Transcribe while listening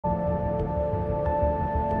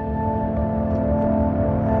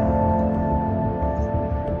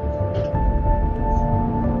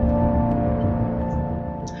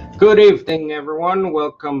Good evening, everyone.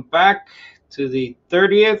 Welcome back to the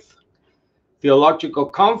 30th Theological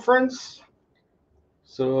Conference.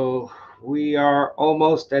 So we are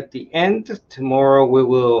almost at the end. Tomorrow we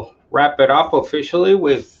will wrap it up officially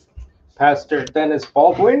with Pastor Dennis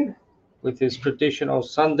Baldwin with his traditional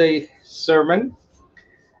Sunday sermon.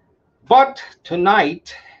 But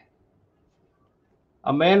tonight,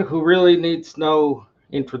 a man who really needs no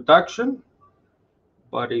introduction,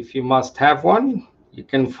 but if you must have one, you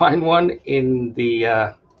can find one in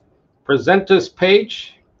the presenters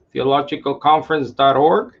page,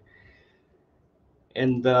 theologicalconference.org.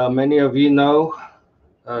 And many of you know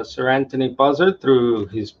Sir Anthony Buzzard through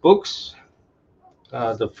his books.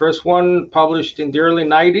 The first one published in the early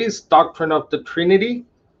 90s, Doctrine of the Trinity,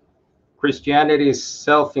 Christianity's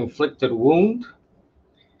Self-Inflicted Wound,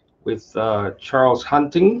 with Charles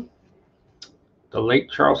Hunting, the late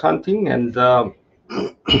Charles Hunting. And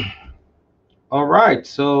all right,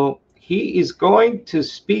 so he is going to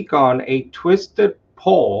speak on a twisted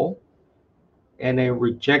Paul and a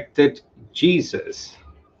rejected Jesus.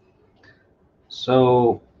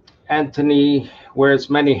 So Anthony wears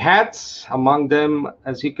many hats. Among them,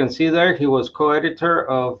 as you can see there, he was co-editor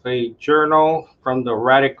of a journal from the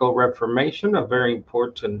Radical Reformation, a very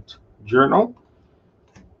important journal.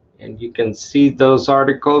 And you can see those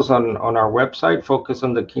articles on our website,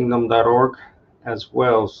 focusonthekingdom.org as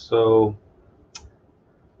well. So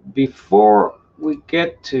before we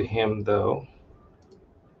get to him, though,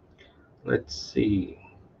 let's see.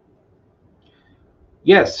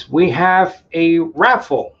 Yes, we have a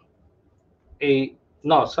raffle.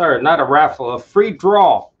 Not a raffle, a free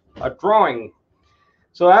draw, a drawing.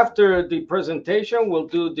 So after the presentation, we'll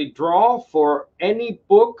do the draw for any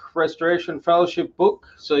book, Restoration Fellowship book.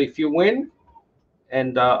 So if you win,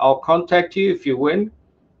 and I'll contact you if you win,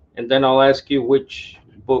 and then I'll ask you which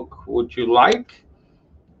book would you like.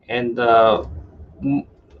 And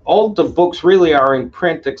all the books really are in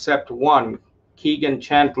print except one, Keegan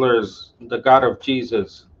Chandler's The God of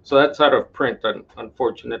Jesus. So that's out of print,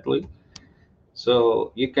 unfortunately.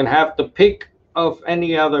 So you can have the pick of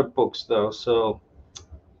any other books, though. So,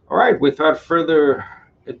 all right, without further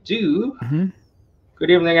ado,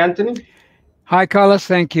 Good evening, Anthony. Hi, Carlos.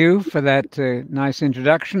 Thank you for that nice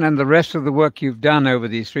introduction. And the rest of the work you've done over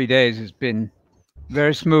these 3 days has been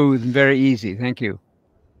very smooth and very easy. Thank you.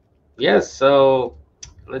 Yes, so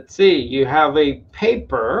let's see. You have a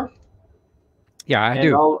paper. Yeah, I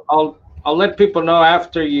do. I'll let people know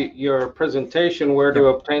after your presentation where to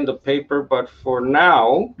obtain the paper. But for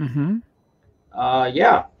now,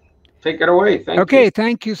 yeah, take it away. Thank you. Okay,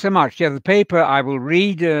 thank you so much. Yeah, the paper I will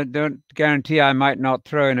read. Don't guarantee I might not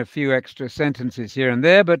throw in a few extra sentences here and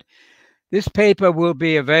there, but this paper will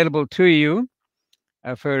be available to you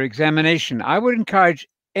for examination. I would encourage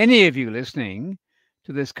any of you listening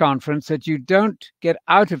to this conference that you don't get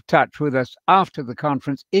out of touch with us after the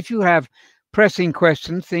conference. If you have pressing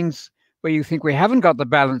questions, things where you think we haven't got the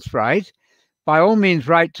balance right, by all means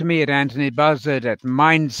write to me at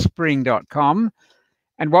anthonybuzzard@mindspring.com.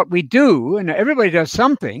 And what we do, and everybody does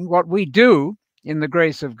something, what we do in the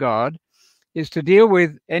grace of God is to deal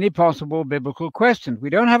with any possible biblical questions. We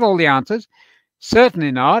don't have all the answers,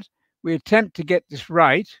 certainly not. We attempt to get this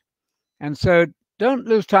right. And so don't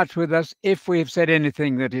lose touch with us if we have said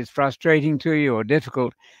anything that is frustrating to you or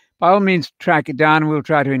difficult. By all means, track it down. We'll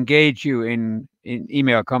try to engage you in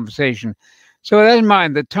email conversation. So with that in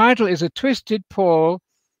mind, the title is A Twisted Paul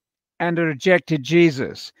and a Rejected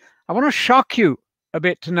Jesus. I want to shock you a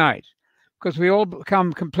bit tonight because we all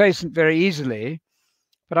become complacent very easily.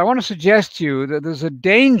 But I want to suggest to you that there's a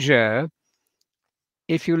danger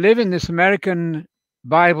if you live in this American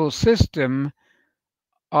Bible system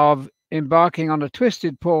of embarking on a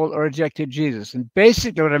twisted Paul or rejected Jesus. And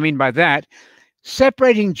basically what I mean by that,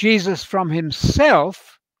 separating Jesus from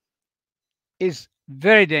himself is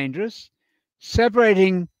very dangerous.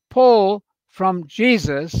 Separating Paul from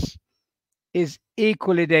Jesus is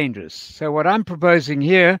equally dangerous. So what I'm proposing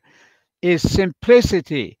here is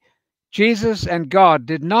simplicity. Jesus and God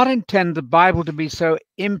did not intend the Bible to be so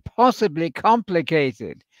impossibly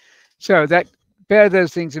complicated. So bear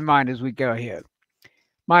those things in mind as we go here.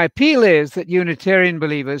 My appeal is that Unitarian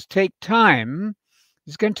believers take time.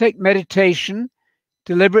 It's going to take meditation,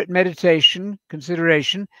 deliberate meditation,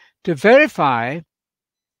 consideration, to verify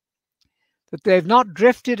that they've not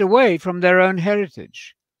drifted away from their own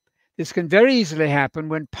heritage. This can very easily happen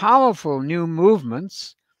when powerful new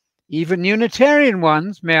movements, even Unitarian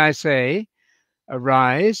ones, may I say,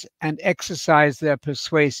 arise and exercise their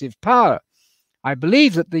persuasive power. I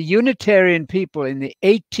believe that the Unitarian people in the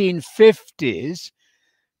 1850s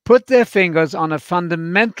put their fingers on a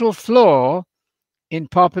fundamental flaw in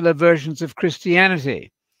popular versions of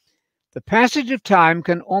Christianity. The passage of time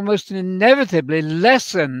can almost inevitably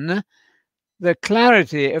lessen the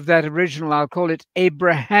clarity of that original, I'll call it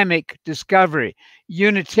Abrahamic discovery,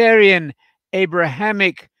 Unitarian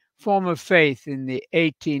Abrahamic form of faith in the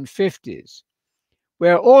 1850s.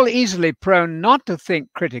 We're all easily prone not to think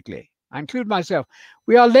critically. I include myself.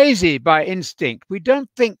 We are lazy by instinct. We don't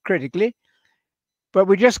think critically, but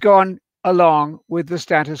we just go on along with the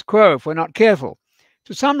status quo if we're not careful.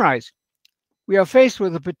 To summarize, we are faced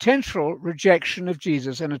with a potential rejection of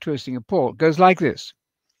Jesus and a twisting of Paul. It goes like this.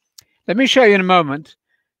 Let me show you in a moment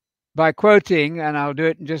by quoting, and I'll do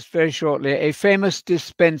it just very shortly, a famous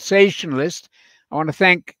dispensationalist. I want to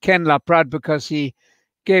thank Ken Laprade because he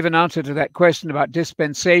gave an answer to that question about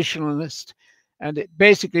dispensationalist, and it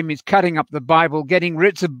basically means cutting up the Bible, getting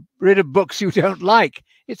rid of books you don't like.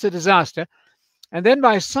 It's a disaster. And then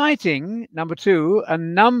by citing, number 2, a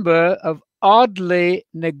number of oddly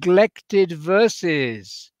neglected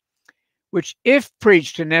verses, which, if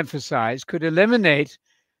preached and emphasized, could eliminate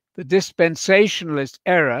the dispensationalist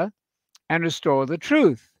error and restore the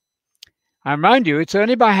truth. I remind you, it's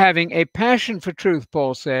only by having a passion for truth,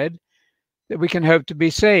 Paul said, that we can hope to be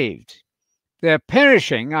saved. They're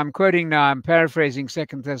perishing. I'm quoting now, I'm paraphrasing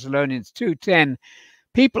 2 Thessalonians 2:10.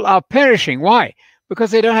 People are perishing. Why?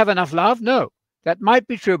 Because they don't have enough love? No, that might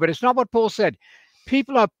be true, but it's not what Paul said.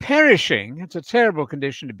 People are perishing. It's a terrible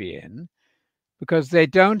condition to be in because they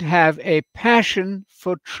don't have a passion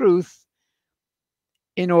for truth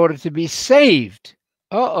in order to be saved.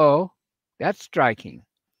 Uh-oh, that's striking.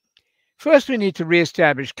 First, we need to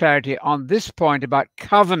reestablish clarity on this point about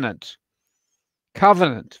covenant.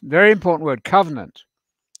 Covenant, very important word, covenant.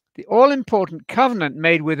 The all-important covenant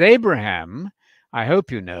made with Abraham, I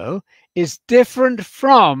hope you know, is different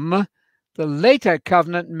from the later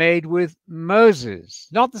covenant made with Moses.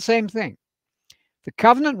 Not the same thing. The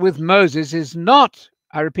covenant with Moses is not,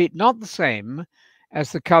 I repeat, not the same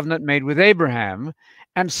as the covenant made with Abraham,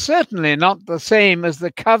 and certainly not the same as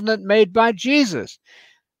the covenant made by Jesus.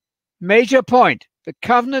 Major point, the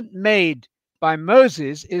covenant made by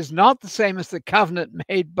Moses is not the same as the covenant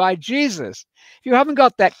made by Jesus. If you haven't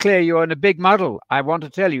got that clear, you're in a big muddle, I want to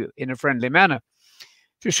tell you in a friendly manner.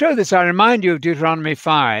 To show this, I remind you of Deuteronomy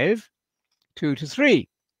 5:2-3.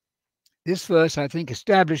 This verse, I think,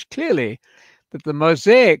 established clearly that the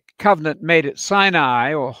Mosaic covenant made at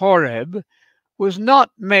Sinai or Horeb was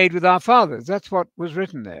not made with our fathers. That's what was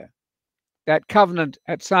written there. That covenant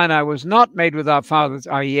at Sinai was not made with our fathers,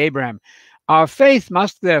 i.e. Abraham. Our faith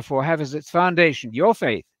must therefore have as its foundation, your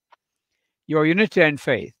faith, your Unitarian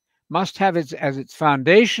faith, must have as its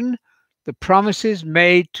foundation the promises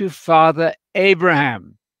made to Father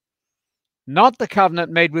Abraham, not the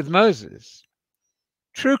covenant made with Moses.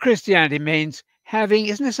 True Christianity means having,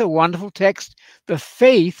 isn't this a wonderful text, the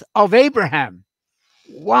faith of Abraham.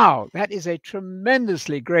 Wow, that is a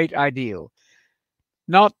tremendously great ideal.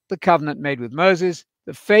 Not the covenant made with Moses,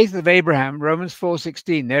 the faith of Abraham, Romans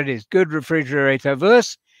 4:16. There it is, good refrigerator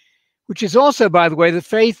verse, which is also, by the way, the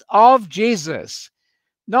faith of Jesus,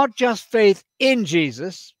 not just faith in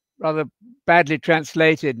Jesus, rather badly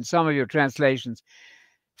translated in some of your translations.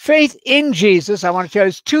 Faith in Jesus, I want to tell you,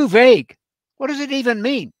 is too vague. What does it even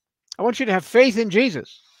mean? I want you to have faith in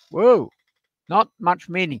Jesus. Whoa, not much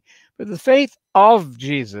meaning. But the faith of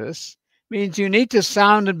Jesus means you need to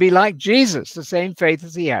sound and be like Jesus, the same faith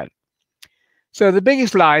as he had. So the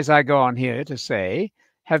biggest lies I go on here to say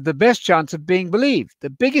have the best chance of being believed. The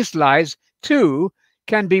biggest lies, too,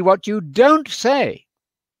 can be what you don't say,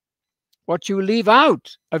 what you leave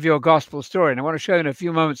out of your gospel story. And I want to show you in a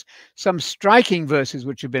few moments some striking verses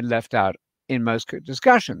which have been left out in most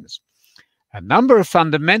discussions. A number of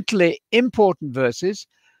fundamentally important verses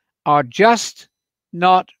are just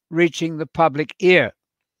not reaching the public ear.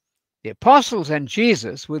 The apostles and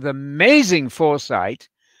Jesus, with amazing foresight,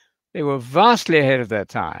 they were vastly ahead of their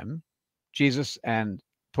time, Jesus and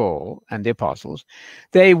Paul and the apostles.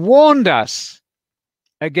 They warned us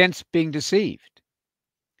against being deceived.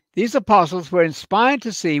 These apostles were inspired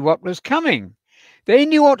to see what was coming. They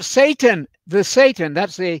knew what Satan,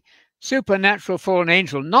 that's the supernatural fallen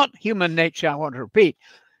angel, not human nature, I want to repeat,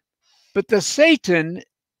 but the Satan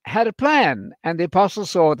had a plan, and the apostles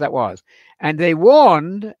saw what that was. And they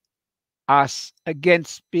warned us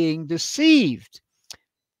against being deceived.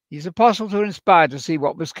 These apostles were inspired to see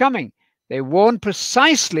what was coming. They warned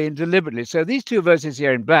precisely and deliberately. So these two verses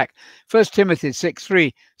here in black, 1 Timothy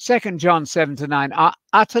 6:3, 2 John 7-9, are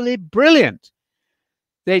utterly brilliant.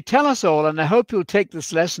 They tell us all, and I hope you'll take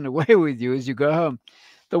this lesson away with you as you go home.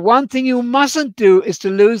 The one thing you mustn't do is to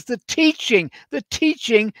lose the teaching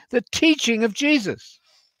of Jesus.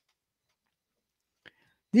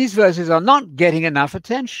 These verses are not getting enough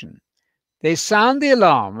attention. They sound the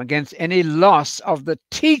alarm against any loss of the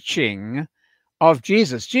teaching of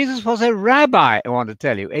Jesus. Jesus was a rabbi, I want to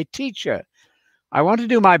tell you, a teacher. I want to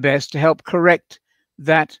do my best to help correct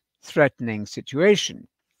that threatening situation.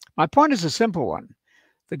 My point is a simple one.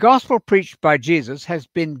 The gospel preached by Jesus has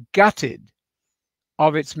been gutted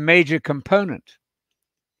of its major component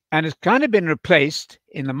and has kind of been replaced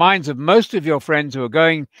in the minds of most of your friends who are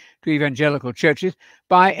going to evangelical churches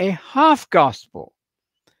by a half gospel.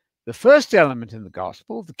 The first element in the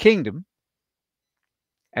gospel, the kingdom,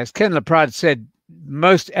 as Ken LaPrade said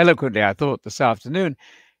most eloquently, I thought, this afternoon,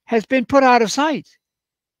 has been put out of sight.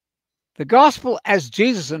 The gospel, as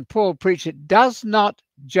Jesus and Paul preach it, does not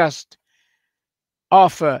just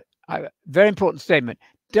offer, a very important statement,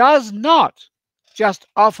 does not just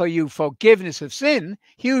offer you forgiveness of sin,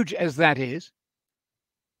 huge as that is,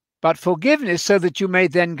 but forgiveness so that you may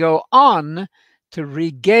then go on to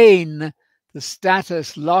regain the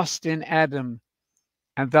status lost in Adam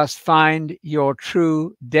and thus find your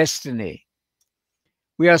true destiny.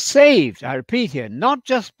 We are saved, I repeat here, not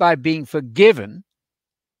just by being forgiven,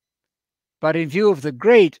 but in view of the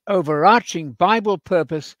great overarching Bible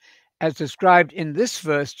purpose as described in this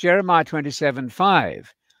verse, Jeremiah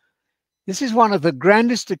 27:5. This is one of the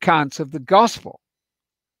grandest accounts of the gospel.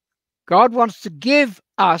 God wants to give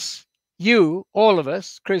us, you, all of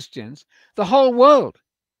us, Christians, the whole world.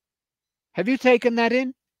 Have you taken that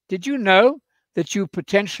in? Did you know that you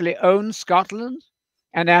potentially own Scotland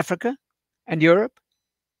and Africa and Europe?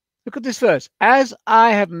 Look at this verse. As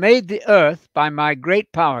I have made the earth by my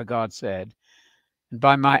great power, God said, and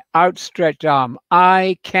by my outstretched arm,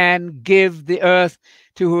 I can give the earth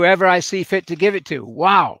to whoever I see fit to give it to.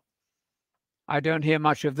 Wow. I don't hear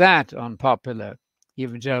much of that on popular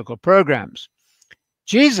evangelical programs.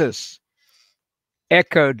 Jesus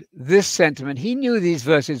echoed this sentiment. He knew these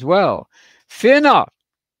verses well. Fear not,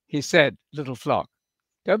 he said, little flock.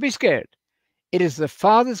 Don't be scared. It is the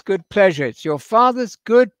Father's good pleasure. It's your Father's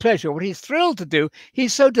good pleasure. What he's thrilled to do,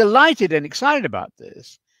 he's so delighted and excited about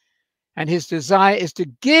this. And his desire is to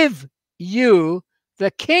give you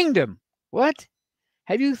the kingdom. What?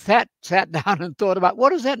 Have you sat down and thought about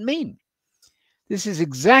what does that mean? This is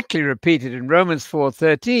exactly repeated in Romans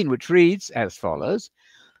 4:13, which reads as follows: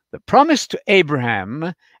 the promise to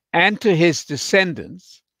Abraham and to his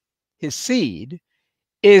descendants, his seed,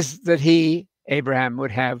 is that he, Abraham,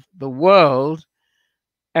 would have the world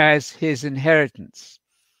as his inheritance.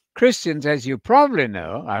 Christians, as you probably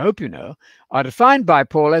know, I hope you know, are defined by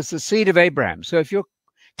Paul as the seed of Abraham. So if you're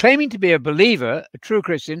claiming to be a believer, a true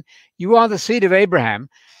Christian, you are the seed of Abraham,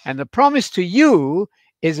 and the promise to you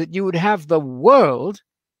is that you would have the world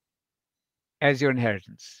as your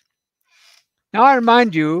inheritance. Now, I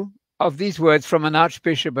remind you of these words from an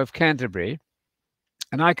Archbishop of Canterbury,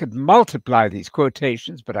 and I could multiply these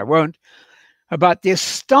quotations, but I won't, about the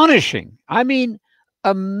astonishing, I mean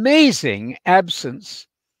amazing absence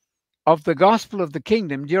of the gospel of the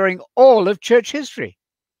kingdom during all of church history.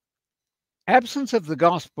 Absence of the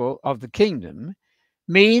gospel of the kingdom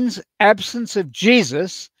means absence of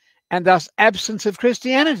Jesus and thus absence of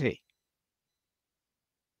Christianity.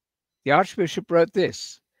 The Archbishop wrote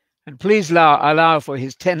this, and please allow for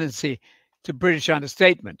his tendency to British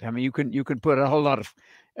understatement. I mean, you can put a whole lot of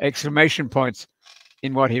exclamation points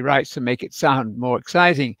in what he writes to make it sound more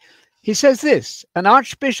exciting. He says this: an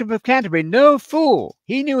Archbishop of Canterbury, no fool,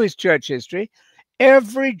 he knew his church history.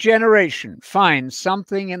 Every generation finds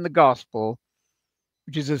something in the gospel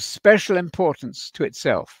which is of special importance to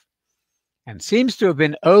itself and seems to have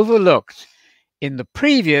been overlooked in the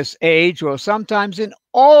previous age, or sometimes in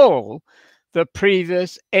all the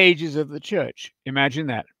previous ages of the church. Imagine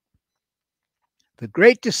that. The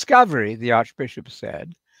great discovery, the Archbishop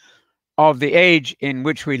said, of the age in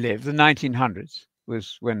which we live, the 1900s,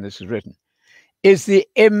 was when this is written, is the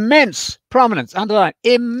immense prominence, underline,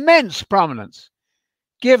 immense prominence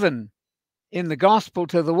given in the gospel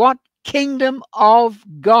to the what? Kingdom of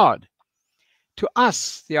God. To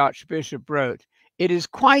us, the Archbishop wrote, it is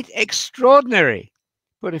quite extraordinary,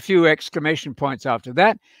 put a few exclamation points after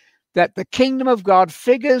that the kingdom of God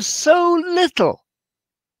figures so little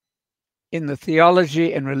in the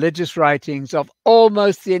theology and religious writings of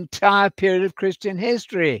almost the entire period of Christian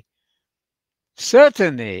history.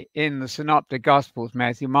 Certainly in the synoptic gospels,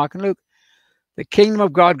 Matthew, Mark, and Luke, the kingdom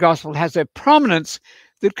of God gospel has a prominence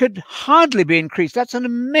that could hardly be increased. That's an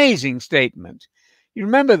amazing statement. You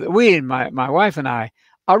remember that we, my wife and I,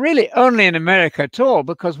 are really only in America at all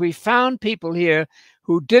because we found people here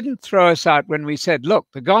who didn't throw us out when we said, look,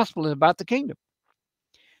 the gospel is about the kingdom.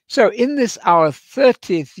 So in this, our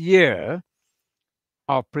 30th year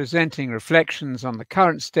of presenting reflections on the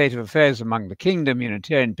current state of affairs among the Kingdom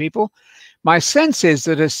Unitarian people, my sense is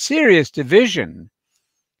that a serious division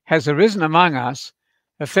has arisen among us,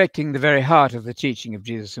 affecting the very heart of the teaching of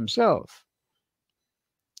Jesus himself.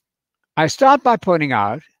 I start by pointing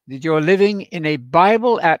out that you're living in a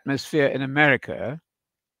Bible atmosphere in America,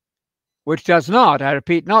 which does not, I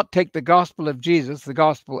repeat, not take the gospel of Jesus, the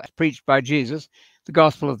gospel preached by Jesus, the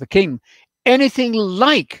gospel of the kingdom, anything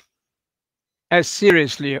like as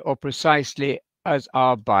seriously or precisely as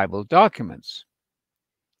our Bible documents.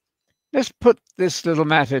 Let's put this little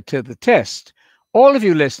matter to the test. All of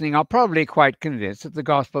you listening are probably quite convinced that the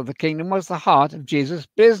gospel of the kingdom was the heart of Jesus'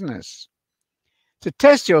 business. To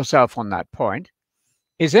test yourself on that point,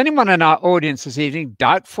 is anyone in our audience this evening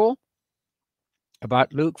doubtful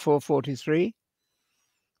about Luke 4:43?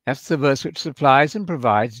 That's the verse which supplies and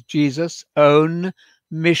provides Jesus' own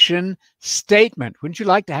mission statement. Wouldn't you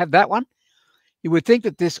like to have that one? You would think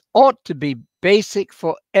that this ought to be basic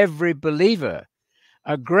for every believer,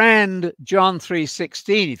 a grand John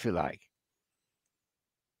 3:16, if you like.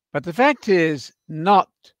 But the fact is not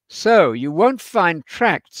so. You won't find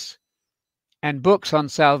tracts and books on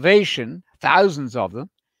salvation, thousands of them.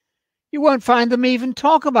 You won't find them even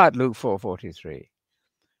talk about Luke 4:43.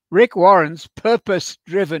 Rick Warren's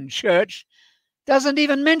purpose-driven church doesn't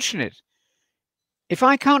even mention it. If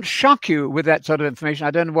I can't shock you with that sort of information,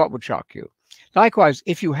 I don't know what would shock you. Likewise,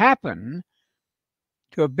 if you happen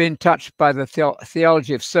to have been touched by the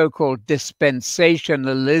theology of so-called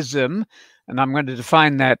dispensationalism, and I'm going to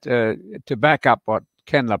define that to back up what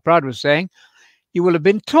Ken LaPrade was saying, you will have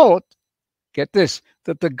been taught, get this,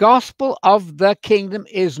 that the gospel of the kingdom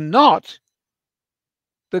is not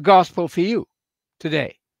the gospel for you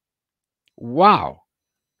today. Wow.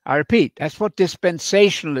 I repeat, that's what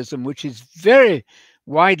dispensationalism, which is very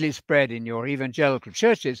widely spread in your evangelical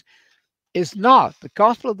churches, is not. The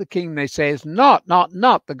gospel of the kingdom, they say, is not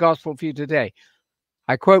the gospel for you today.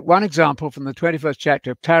 I quote one example from the 21st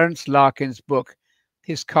chapter of Terence Larkin's book,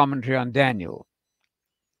 his commentary on Daniel.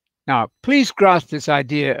 Now, please grasp this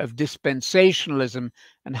idea of dispensationalism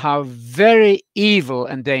and how very evil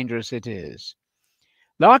and dangerous it is.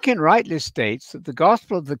 Larkin rightly states that the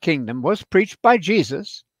gospel of the kingdom was preached by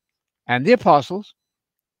Jesus and the apostles,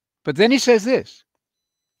 but then he says this.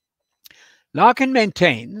 Larkin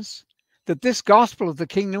maintains that this gospel of the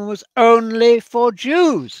kingdom was only for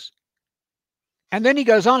Jews. And then he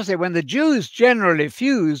goes on to say, when the Jews generally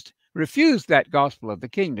refused that gospel of the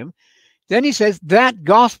kingdom, then he says that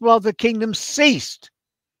gospel of the kingdom ceased.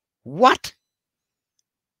 What?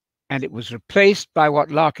 And it was replaced by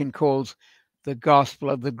what Larkin calls the gospel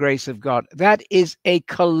of the grace of God. That is a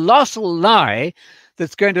colossal lie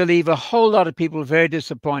that's going to leave a whole lot of people very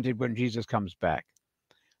disappointed when Jesus comes back.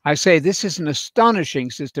 I say this is an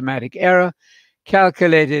astonishing systematic error,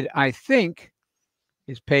 calculated, I think,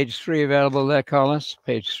 is page 3 available there, Carlos?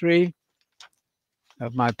 Page 3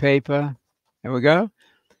 of my paper. There we go.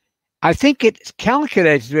 I think it's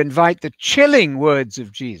calculated to invite the chilling words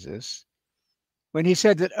of Jesus when he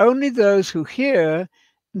said that only those who hear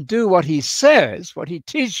and do what he says, what he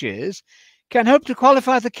teaches, can hope to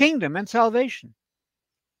qualify the kingdom and salvation.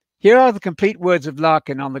 Here are the complete words of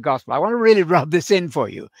Larkin on the gospel. I want to really rub this in for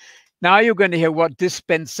you. Now you're going to hear what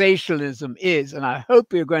dispensationalism is, and I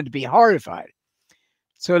hope you're going to be horrified.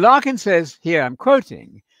 So Larkin says here, I'm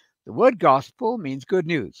quoting, the word gospel means good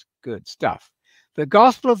news, good stuff. The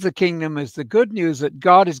gospel of the kingdom is the good news that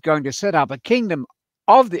God is going to set up a kingdom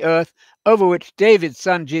of the earth over which David's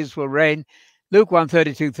son Jesus will reign. Luke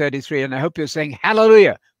 1:32-33, and I hope you're saying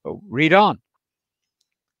hallelujah. Well, read on.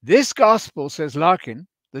 This gospel, says Larkin,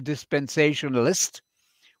 the dispensationalist,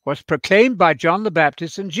 was proclaimed by John the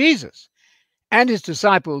Baptist and Jesus and his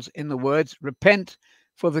disciples in the words, repent,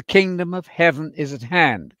 for the kingdom of heaven is at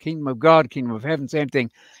hand. Kingdom of God, kingdom of heaven, same thing,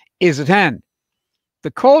 is at hand.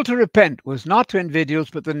 The call to repent was not to individuals,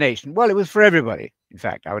 but the nation. Well, it was for everybody, in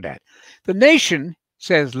fact, I would add. The nation,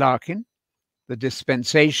 says Larkin, the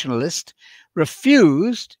dispensationalist,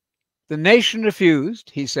 refused, the nation refused,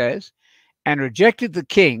 he says, and rejected the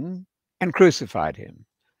king and crucified him.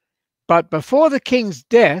 But before the king's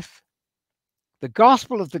death, the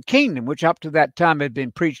gospel of the kingdom, which up to that time had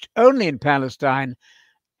been preached only in Palestine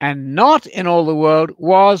and not in all the world,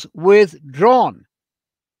 was withdrawn.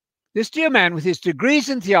 This dear man, with his degrees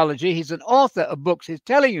in theology, he's an author of books, he's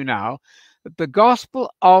telling you now that the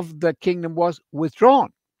gospel of the kingdom was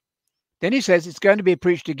withdrawn. Then he says it's going to be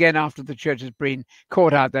preached again after the church has been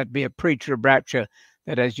caught out. That'd be a preacher of rapture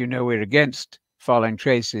that, as you know, we're against. Following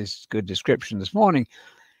Tracy's good description this morning.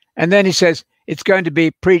 And then he says It's going to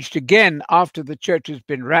be preached again after the church has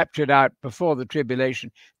been raptured out before the tribulation.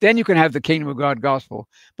 Then you can have the kingdom of God gospel.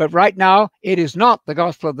 But right now, it is not the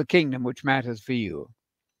gospel of the kingdom which matters for you.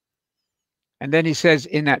 And then he says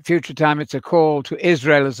in that future time, it's a call to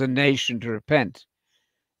Israel as a nation to repent,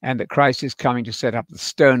 and that Christ is coming to set up the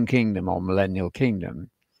stone kingdom or millennial kingdom.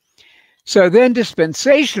 So then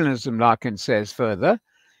dispensationalism, Larkin says further,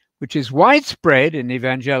 which is widespread in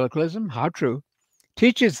evangelicalism, how true,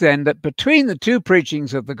 teaches then that between the two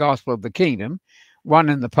preachings of the gospel of the kingdom, one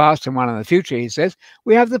in the past and one in the future, he says,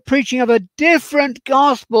 we have the preaching of a different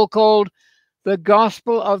gospel called the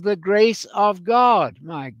gospel of the grace of God.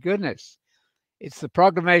 My goodness. It's the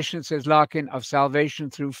proclamation, says Larkin, of salvation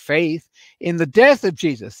through faith in the death of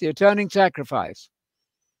Jesus, the atoning sacrifice.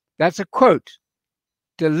 That's a quote,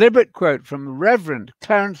 deliberate quote from Reverend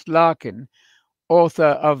Clarence Larkin, author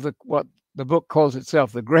of what the book calls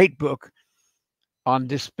itself, the great book on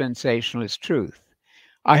dispensationalist truth.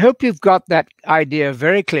 I hope you've got that idea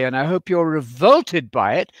very clear, and I hope you're revolted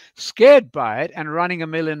by it, scared by it, and running a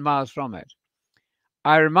million miles from it.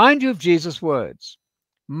 I remind you of Jesus' words.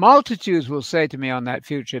 Multitudes will say to me on that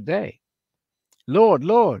future day, Lord,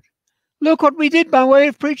 Lord, look what we did by way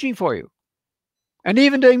of preaching for you, and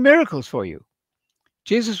even doing miracles for you.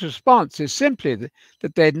 Jesus' response is simply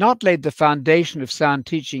that they had not laid the foundation of sound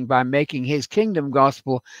teaching by making his kingdom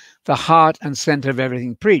gospel the heart and center of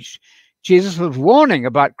everything preached. Jesus was warning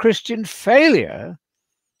about Christian failure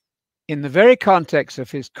in the very context of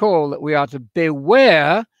his call that we are to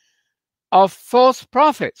beware of false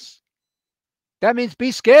prophets. That means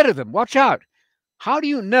be scared of them. Watch out. How do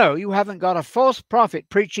you know you haven't got a false prophet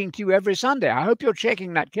preaching to you every Sunday? I hope you're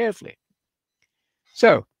checking that carefully.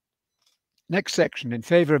 So, next section, in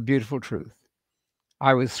favor of beautiful truth.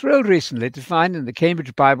 I was thrilled recently to find in the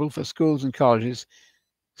Cambridge Bible for Schools and Colleges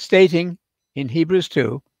stating in Hebrews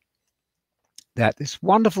 2 that this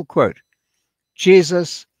wonderful quote,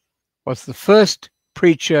 Jesus was the first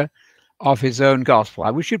preacher of his own gospel. I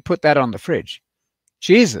wish you'd put that on the fridge.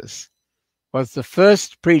 Jesus was the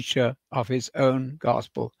first preacher of his own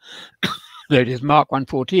gospel. There it is, Mark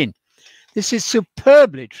 1:14. This is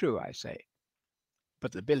superbly true, I say.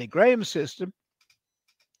 But the Billy Graham system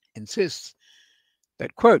insists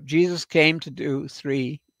that, quote, Jesus came to do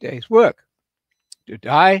 3 days' work, to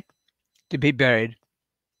die, to be buried,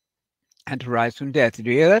 and to rise from death. Did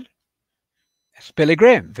you hear that? That's Billy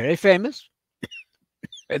Graham, very famous.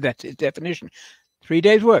 That's his definition. 3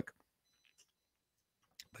 days' work.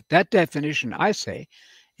 But that definition, I say,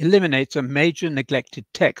 eliminates a major neglected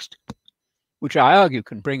text, which I argue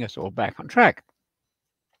can bring us all back on track.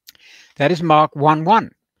 That is Mark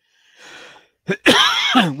 1:1,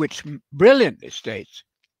 which brilliantly states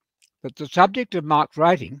that the subject of Mark's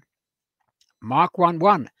writing, Mark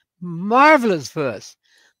 1:1, marvelous verse,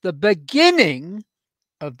 the beginning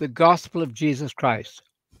of the gospel of Jesus Christ.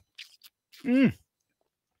 I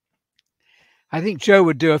think Joe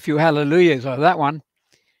would do a few hallelujahs on that one.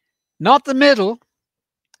 Not the middle,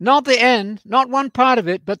 not the end, not one part of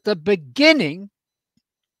it, but the beginning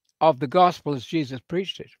of the gospel as Jesus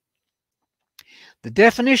preached it. The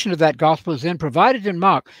definition of that gospel is then provided in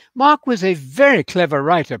Mark. Mark was a very clever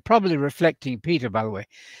writer, probably reflecting Peter, by the way.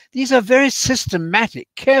 These are very systematic,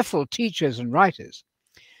 careful teachers and writers.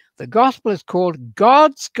 The gospel is called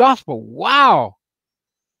God's gospel. Wow!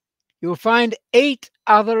 You'll find 8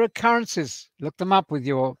 other occurrences. Look them up with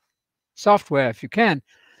your software if you can,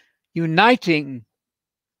 uniting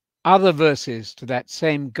other verses to that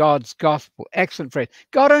same God's gospel. Excellent phrase.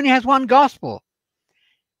 God only has one gospel.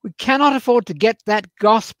 We cannot afford to get that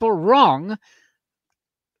gospel wrong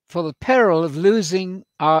for the peril of losing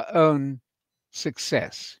our own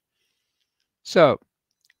success. So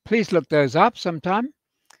please look those up sometime.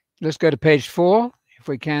 Let's go to page 4, if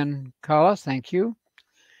we can, Carlos. Thank you.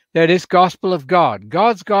 There it is, Gospel of God.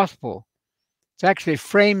 God's gospel. It actually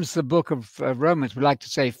frames the book of Romans. We like to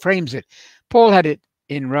say frames it. Paul had it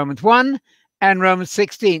in Romans 1 and Romans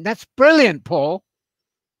 16. That's brilliant, Paul.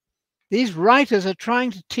 These writers are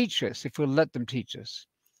trying to teach us, if we'll let them teach us.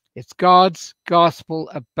 It's God's gospel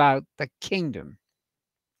about the kingdom.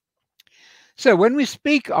 So when we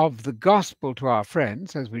speak of the gospel to our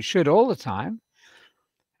friends, as we should all the time,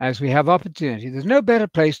 as we have opportunity, there's no better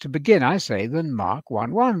place to begin, I say, than Mark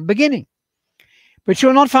 1:1, beginning. But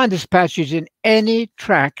you'll not find this passage in any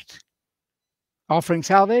tract offering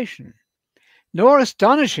salvation. Nor,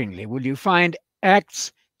 astonishingly, will you find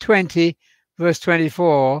Acts 20, verse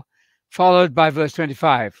 24, followed by verse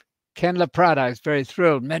 25. Ken LaPrada is very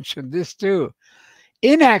thrilled, mentioned this too.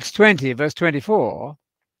 In Acts 20, verse 24,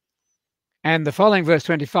 and the following verse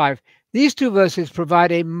 25, these two verses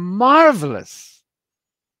provide a marvelous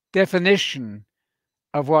definition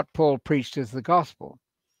of what Paul preached as the gospel.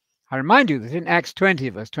 I remind you that in Acts 20,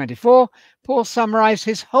 verse 24, Paul summarized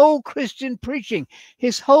his whole Christian preaching,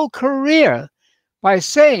 his whole career, by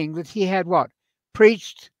saying that he had what?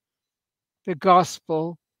 Preached the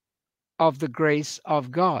gospel of the grace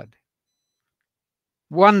of God.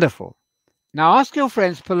 Wonderful. Now ask your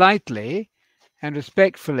friends politely and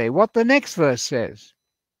respectfully what the next verse says.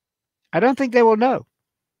 I don't think they will know.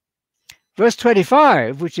 Verse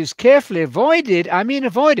 25, which is carefully avoided, I mean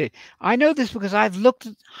avoided. I know this because I've looked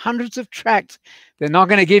at hundreds of tracts. They're not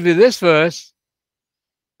going to give you this verse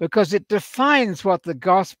because it defines what the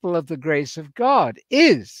gospel of the grace of God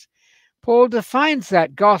is. Paul defines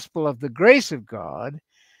that gospel of the grace of God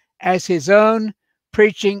as his own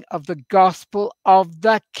preaching of the gospel of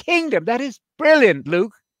the kingdom. That is brilliant,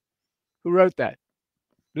 Luke. Who wrote that?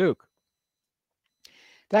 Luke.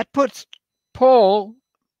 That puts Paul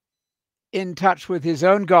in touch with his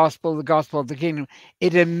own gospel, the gospel of the kingdom.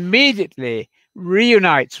 It immediately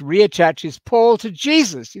reunites, reattaches Paul to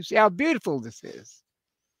Jesus. You see how beautiful this is.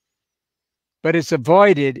 But it's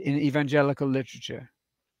avoided in evangelical literature.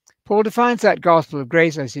 Paul defines that gospel of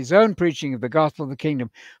grace as his own preaching of the gospel of the kingdom.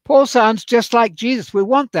 Paul sounds just like Jesus. We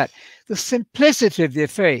want that. The simplicity of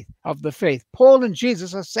the faith. Paul and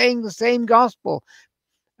Jesus are saying the same gospel,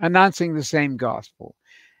 announcing the same gospel.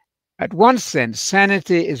 At one sense,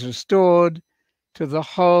 sanity is restored to the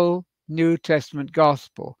whole New Testament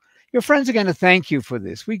gospel. Your friends are going to thank you for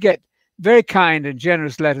this. We get very kind and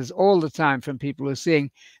generous letters all the time from people who are saying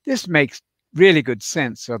this makes really good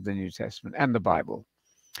sense of the New Testament and the Bible.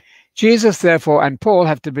 Jesus, therefore, and Paul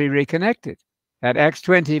have to be reconnected. That Acts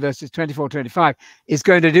 20, verses 24, 25 is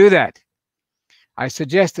going to do that. I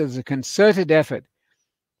suggest there's a concerted effort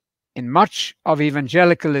in much of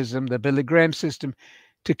evangelicalism, the Billy Graham system,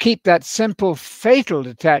 to keep that simple, fatal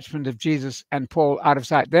detachment of Jesus and Paul out of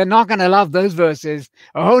sight. They're not going to love those verses.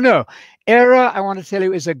 Oh, no. Error, I want to tell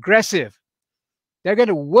you, is aggressive. They're going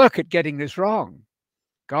to work at getting this wrong.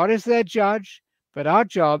 God is their judge, but our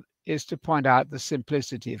job is to point out the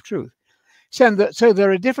simplicity of truth. So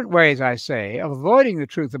there are different ways, I say, of avoiding the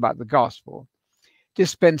truth about the gospel.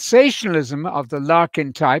 Dispensationalism of the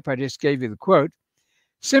Larkin type, I just gave you the quote,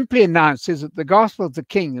 simply announces that the gospel of the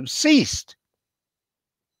kingdom ceased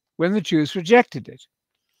when the Jews rejected it,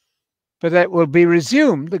 but that will be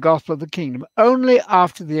resumed, the gospel of the kingdom, only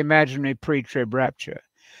after the imaginary pre-trib rapture.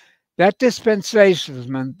 That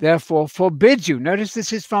dispensationalism therefore forbids you. Notice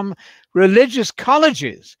this is from religious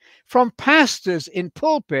colleges, from pastors in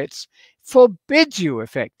pulpits, forbids you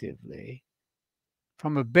effectively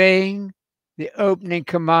from obeying the opening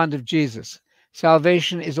command of Jesus.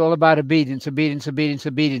 Salvation is all about obedience, obedience, obedience,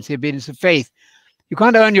 obedience, the obedience of faith. You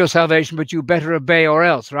can't earn your salvation, but you better obey or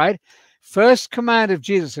else, right? First command of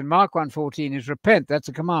Jesus in Mark 1:14 is repent. That's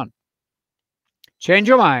a command. Change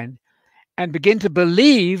your mind and begin to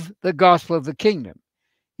believe the gospel of the kingdom.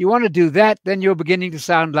 You want to do that, then you're beginning to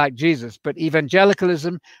sound like Jesus. But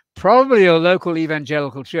evangelicalism, probably your local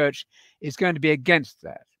evangelical church, is going to be against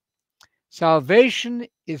that. Salvation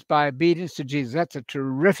is by obedience to Jesus. That's a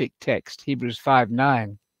terrific text, Hebrews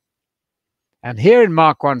 5:9. And here in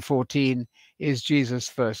Mark 1:14 is Jesus'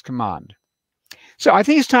 first command. So I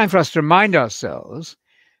think it's time for us to remind ourselves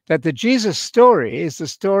that the Jesus story is the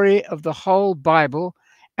story of the whole Bible,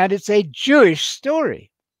 and it's a Jewish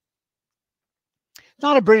story. It's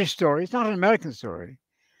not a British story. It's not an American story.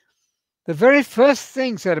 The very first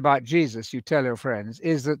thing said about Jesus, you tell your friends,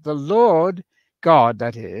 is that the Lord God,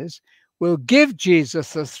 that is, will give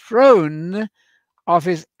Jesus the throne of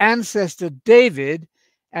his ancestor David,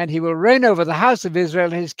 and he will reign over the house of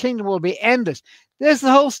Israel, and his kingdom will be endless. There's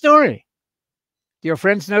the whole story. Do your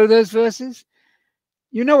friends know those verses?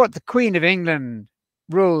 You know what the Queen of England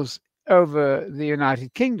rules over the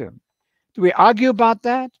United Kingdom. Do we argue about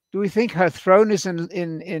that? Do we think her throne is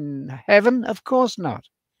in heaven? Of course not.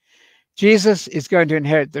 Jesus is going to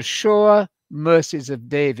inherit the sure mercies of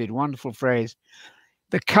David. Wonderful phrase.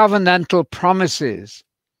 The covenantal promises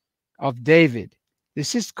of David.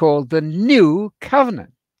 This is called the new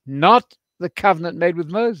covenant, not the covenant made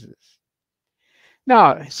with Moses.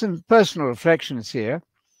 Now, some personal reflections here.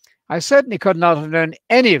 I certainly could not have known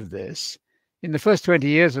any of this in the first 20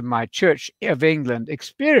 years of my Church of England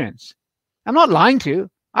experience. I'm not lying to you.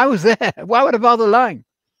 I was there. Why would I bother lying?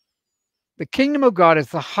 The kingdom of God is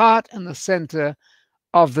the heart and the center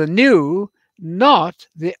of the new, not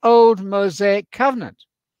the old Mosaic covenant.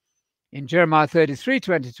 In Jeremiah 33,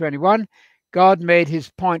 20, 21, God made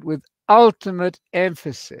his point with ultimate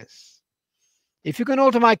emphasis. If you can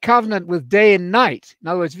alter my covenant with day and night, in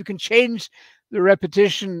other words, if you can change the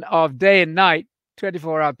repetition of day and night,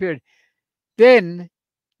 24-hour period, then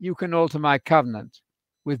you can alter my covenant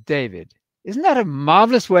with David. Isn't that a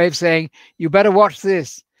marvelous way of saying, you better watch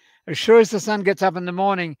this? As sure as the sun gets up in the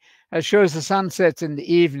morning, as sure as the sun sets in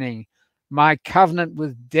the evening, my covenant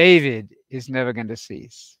with David is never going to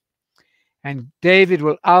cease. And David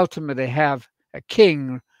will ultimately have a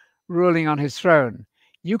king ruling on his throne.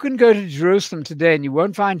 You can go to Jerusalem today and you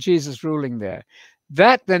won't find Jesus ruling there.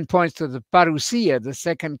 That then points to the parousia, the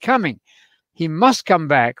second coming. He must come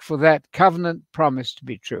back for that covenant promise to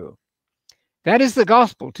be true. That is the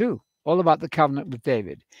gospel too, all about the covenant with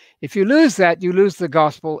David. If you lose that, you lose the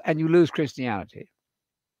gospel and you lose Christianity.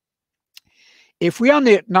 If we are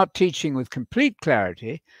not teaching with complete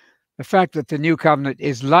clarity the fact that the new covenant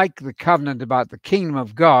is like the covenant about the kingdom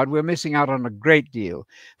of God, we're missing out on a great deal.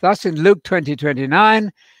 Thus, in Luke 20:29,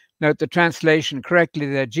 note the translation correctly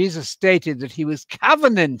there, Jesus stated that he was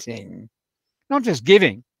covenanting, not just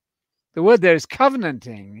giving. The word there is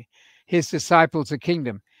covenanting his disciples a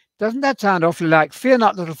kingdom. Doesn't that sound awfully like, fear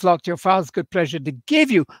not, little flock, your Father's good pleasure to give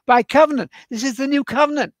you by covenant? This is the new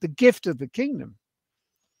covenant, the gift of the kingdom.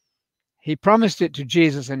 He promised it to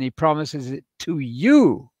Jesus and he promises it to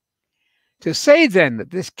you. To say then that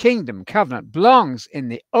this kingdom covenant belongs in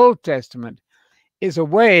the Old Testament is a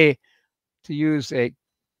way, to use a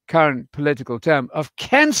current political term, of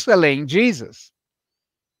cancelling Jesus,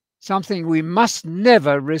 something we must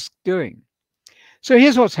never risk doing. So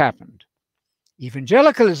here's what's happened.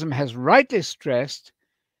 Evangelicalism has rightly stressed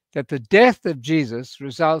that the death of Jesus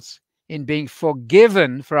results in being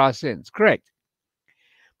forgiven for our sins. Correct.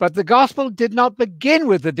 But the gospel did not begin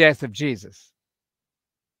with the death of Jesus.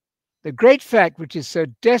 The great fact which is so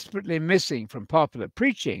desperately missing from popular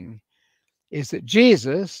preaching is that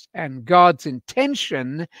Jesus and God's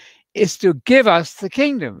intention is to give us the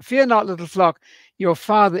kingdom. Fear not, little flock, your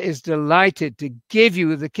Father is delighted to give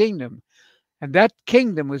you the kingdom. And that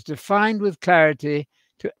kingdom was defined with clarity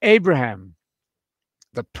to Abraham.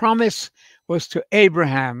 The promise was to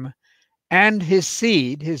Abraham and his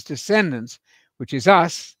seed, his descendants, which is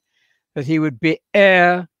us, that he would be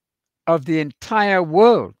heir of the entire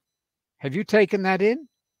world. Have you taken that in?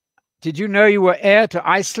 Did you know you were heir to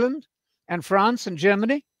Iceland and France and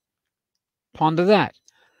Germany? Ponder that.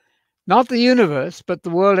 Not the universe, but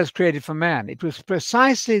the world as created for man. It was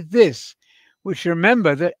precisely this which,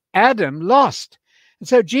 remember, that Adam lost. And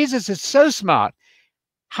so Jesus is so smart.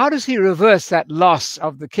 How does he reverse that loss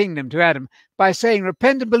of the kingdom to Adam? By saying,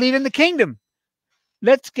 repent and believe in the kingdom.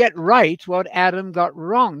 Let's get right what Adam got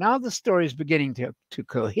wrong. Now the story is beginning to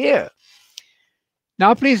cohere.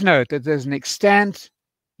 Now, please note that there's an extant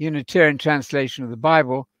Unitarian translation of the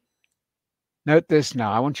Bible. Note this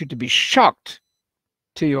now. I want you to be shocked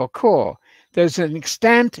to your core. There's an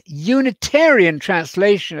extant Unitarian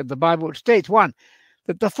translation of the Bible which states, one,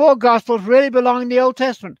 that the four Gospels really belong in the Old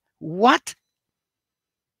Testament. What?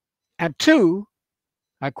 And two,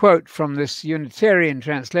 I quote from this Unitarian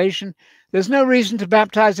translation, there's no reason to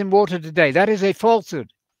baptize in water today. That is a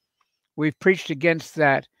falsehood. We've preached against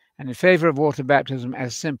that and in favor of water baptism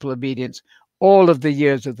as simple obedience all of the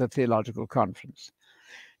years of the Theological Conference.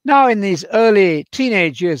 Now, in these early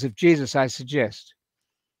teenage years of Jesus, I suggest,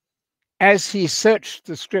 as he searched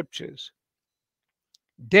the scriptures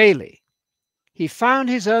daily, he found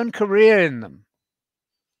his own career in them,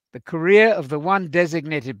 the career of the one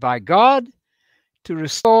designated by God to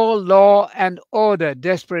restore law and order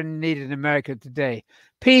desperately needed in America today,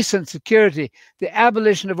 peace and security, the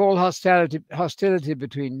abolition of all hostility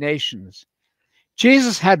between nations.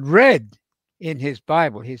 Jesus had read in his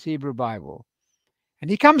Bible, his Hebrew Bible,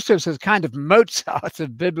 and he comes to us as kind of Mozart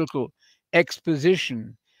of biblical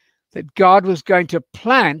exposition, that God was going to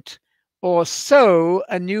plant or sow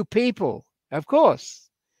a new people. Of course,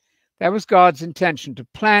 that was God's intention, to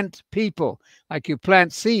plant people like you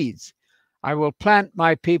plant seeds. I will plant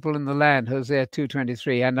my people in the land, Hosea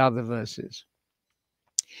 2:23, and other verses.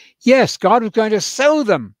 Yes, God was going to sow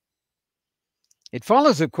them. It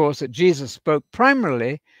follows, of course, that Jesus spoke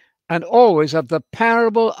primarily and always of the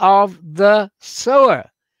parable of the sower,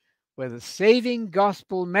 where the saving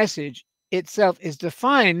gospel message itself is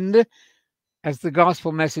defined as the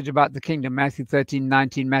gospel message about the kingdom, Matthew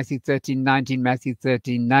 13:19, Matthew 13:19, Matthew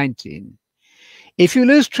 13:19. If you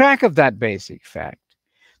lose track of that basic fact,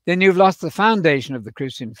 then you've lost the foundation of the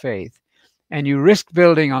Christian faith and you risk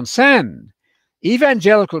building on sand.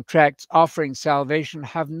 Evangelical tracts offering salvation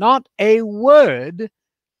have not a word,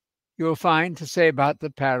 you'll find, to say about the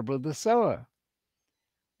parable of the sower.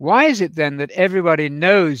 Why is it then that everybody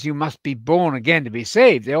knows you must be born again to be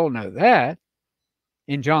saved? They all know that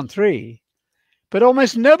in John 3. But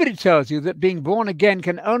almost nobody tells you that being born again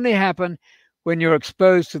can only happen when you're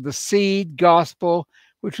exposed to the seed gospel,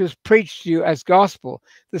 which was preached to you as gospel,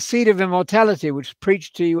 the seed of immortality, which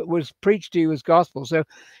was preached to you as gospel. So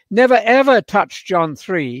never ever touch John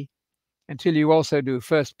 3 until you also do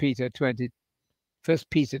 1 Peter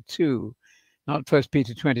 2, not 1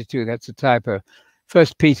 Peter 22, that's a typo. 1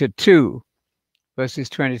 Peter 2, verses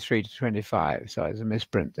 23 to 25. So there's a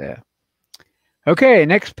misprint there. Okay,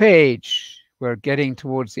 next page. We're getting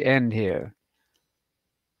towards the end here.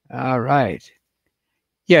 All right.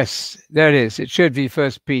 Yes, there it is. It should be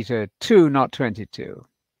 1 Peter 2, not 22.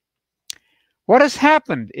 What has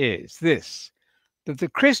happened is this, that the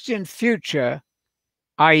Christian future,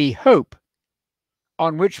 i.e. hope,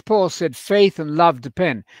 on which Paul said faith and love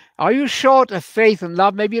depend. Are you short of faith and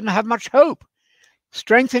love? Maybe you don't have much hope.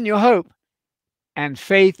 Strengthen your hope, and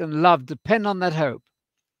faith and love depend on that hope.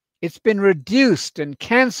 It's been reduced and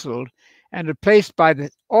cancelled and replaced by the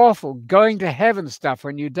awful going to heaven stuff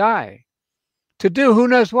when you die, to do who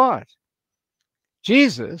knows what.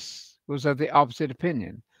 Jesus was of the opposite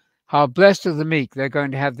opinion. How blessed are the meek, they're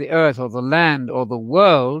going to have the earth or the land or the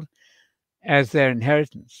world as their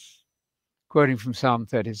inheritance. Quoting from Psalm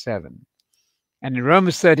 37. And in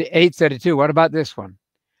Romans 8:32, what about this one?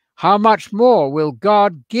 How much more will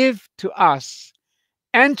God give to us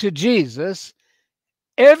and to Jesus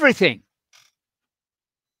everything?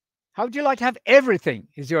 How would you like to have everything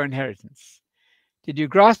is your inheritance? Did you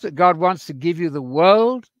grasp that God wants to give you the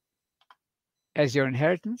world as your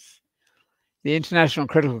inheritance? The International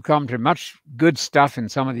Critical Commentary, much good stuff in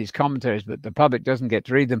some of these commentaries, but the public doesn't get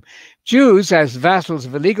to read them. Jews, as vassals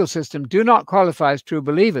of a legal system, do not qualify as true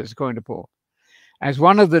believers, according to Paul. As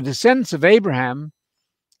one of the descendants of Abraham,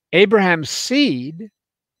 Abraham's seed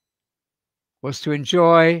was to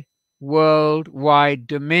enjoy worldwide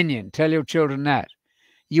dominion. Tell your children that.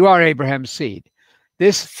 You are Abraham's seed.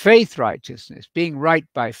 This faith righteousness, being right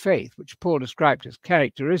by faith, which Paul described as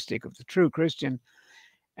characteristic of the true Christian,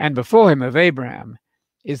 and before him of Abraham,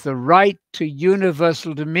 is the right to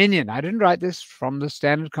universal dominion. I didn't write this from the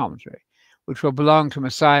Standard Commentary, which will belong to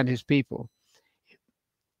Messiah and his people.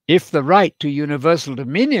 If the right to universal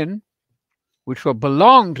dominion, which will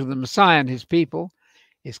belong to the Messiah and his people,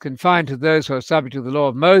 is confined to those who are subject to the law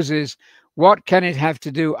of Moses, what can it have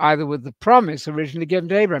to do either with the promise originally given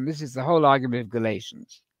to Abraham? This is the whole argument of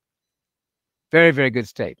Galatians. Very, very good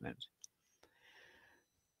statement.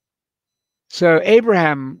 So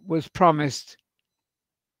Abraham was promised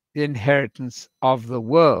the inheritance of the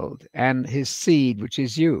world and his seed, which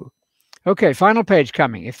is you. Okay, final page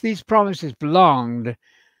coming. If these promises belonged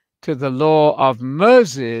to the law of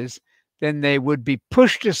Moses, then they would be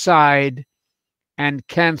pushed aside and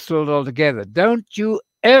cancelled altogether. Don't you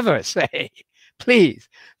ever say, please,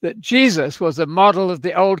 that Jesus was a model of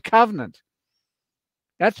the old covenant.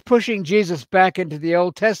 That's pushing Jesus back into the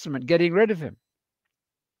Old Testament, getting rid of him.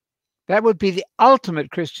 That would be the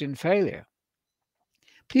ultimate Christian failure.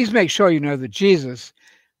 Please make sure you know that Jesus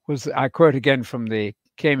was, I quote again from the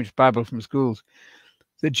Cambridge Bible from Schools,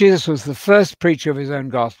 that Jesus was the first preacher of his own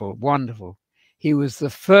gospel. Wonderful. He was the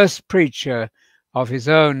first preacher of his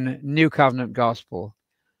own New Covenant gospel.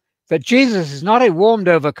 That Jesus is not a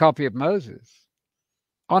warmed-over copy of Moses.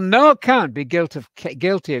 On no account be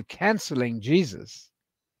guilty of cancelling Jesus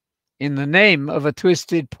in the name of a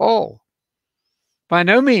twisted Paul. By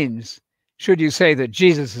no means should you say that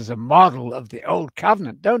Jesus is a model of the old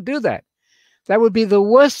covenant. Don't do that. That would be the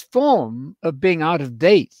worst form of being out of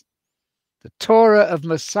date. The Torah of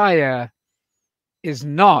Messiah is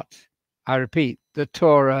not, I repeat, the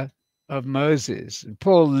Torah of Moses. And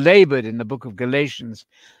Paul labored in the book of Galatians,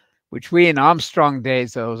 which we in Armstrong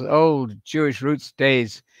days, those old Jewish roots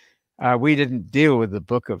days, we didn't deal with the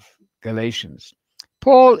book of Galatians.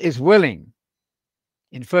 Paul is willing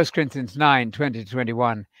in 1 Corinthians 9, 20 to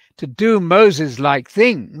 21, to do Moses-like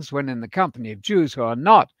things when in the company of Jews who are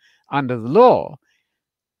not under the law.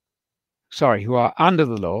 Sorry, who are under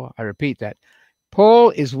the law, I repeat that. Paul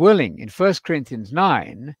is willing in 1 Corinthians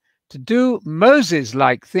 9 to do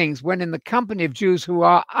Moses-like things when in the company of Jews who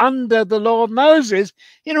are under the law of Moses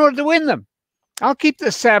in order to win them. I'll keep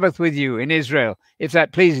the Sabbath with you in Israel if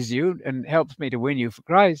that pleases you and helps me to win you for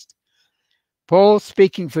Christ. Paul,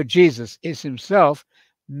 speaking for Jesus, is himself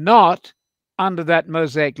not under that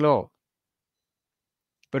Mosaic law,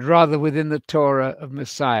 but rather within the Torah of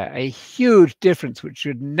Messiah, a huge difference which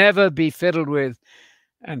should never be fiddled with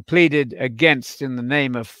and pleaded against in the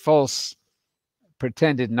name of false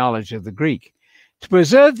pretended knowledge of the Greek. To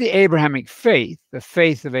preserve the Abrahamic faith, the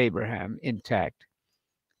faith of Abraham, intact,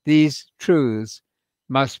 these truths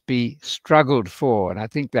must be struggled for. And I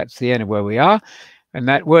think that's the end of where we are. And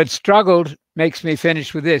that word struggled makes me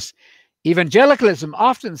finish with this. Evangelicalism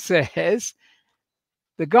often says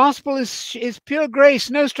The gospel is pure grace,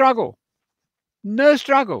 no struggle. No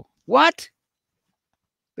struggle. What?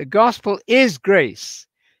 The gospel is grace.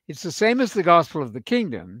 It's the same as the gospel of the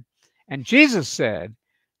kingdom. And Jesus said,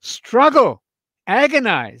 struggle,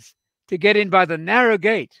 agonize to get in by the narrow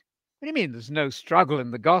gate. What do you mean there's no struggle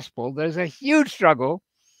in the gospel? There's a huge struggle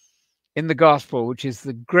in the gospel, which is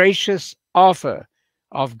the gracious offer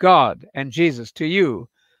of God and Jesus to you,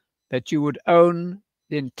 that you would own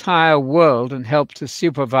the entire world and help to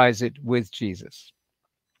supervise it with Jesus.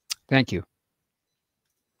 Thank you.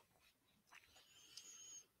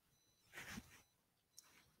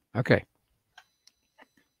 Okay.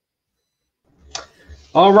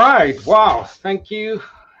 All right. Wow. Thank you,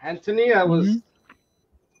 Anthony. That was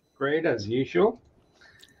great as usual.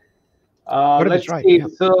 Let's see. Yeah.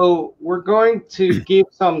 So we're going to give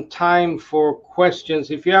some time for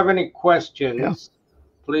questions. If you have any questions,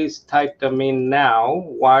 please type them in now.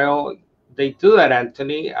 While they do that,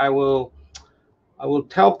 Anthony, I will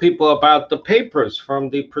tell people about the papers from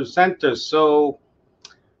the presenters. So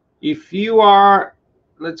if you are,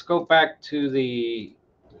 let's go back to the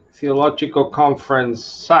Theological Conference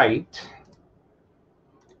site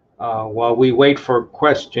while we wait for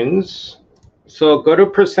questions. So go to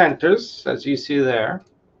presenters, as you see there.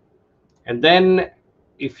 And then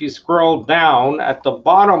if you scroll down at the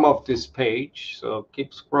bottom of this page, so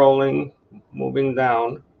keep scrolling, moving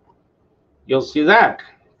down, you'll see that,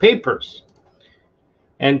 papers.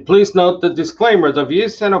 And please note the disclaimer: the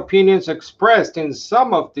views and opinions expressed in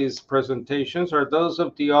some of these presentations are those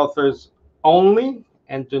of the authors only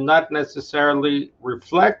and do not necessarily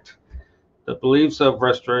reflect the beliefs of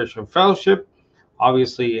Restoration Fellowship.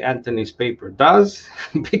 Obviously, Anthony's paper does,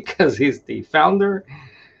 because he's the founder.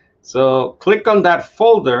 So click on that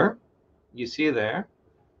folder you see there,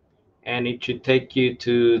 and it should take you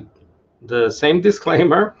to the same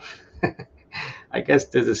disclaimer. I guess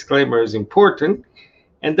the disclaimer is important.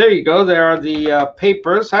 And there you go. There are the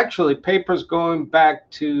papers, actually papers going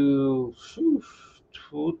back to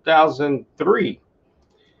 2003.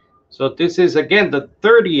 So this is, again, the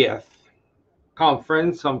 30th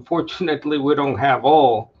conference. Unfortunately, we don't have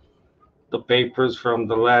all the papers from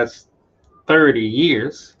the last 30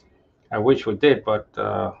 years. I wish we did, but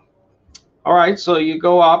all right. So you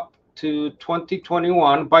go up to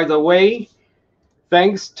 2021. By the way,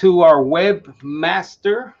 thanks to our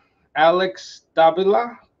webmaster, Alex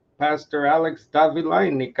Davila, Pastor Alex Davila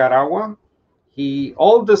in Nicaragua.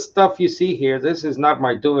 All the stuff you see here, this is not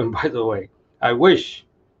my doing, by the way. I wish,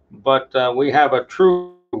 but we have a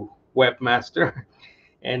true webmaster,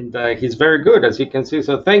 and he's very good, as you can see.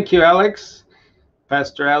 So thank you, Alex.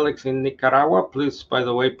 Pastor Alex in Nicaragua. Please, by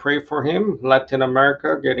the way, pray for him. Latin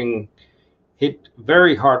America getting hit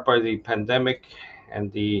very hard by the pandemic and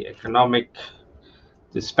the economic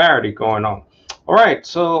disparity going on. All right,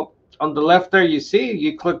 so on the left there, you see,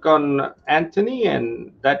 you click on Anthony,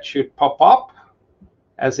 and that should pop up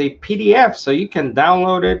as a PDF, so you can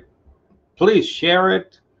download it. Please share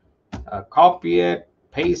it, copy it,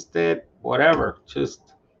 paste it, whatever.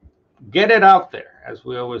 Just get it out there, as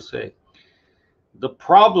we always say. The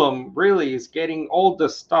problem really is getting all the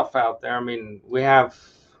stuff out there. I mean, we have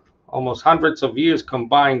almost hundreds of years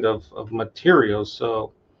combined of materials.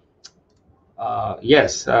 So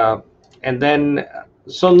yes, and then,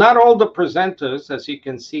 so not all the presenters, as you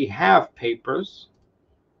can see, have papers.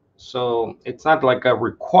 So it's not like a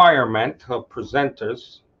requirement of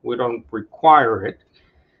presenters. We don't require it.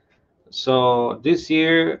 So this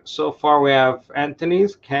year, so far, we have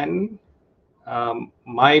Anthony's, Ken,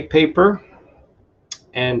 my paper,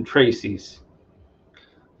 and Tracy's.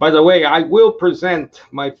 By the way, I will present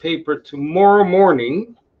my paper tomorrow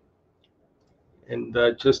morning. And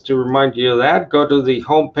just to remind you of that, go to the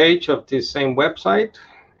homepage of this same website,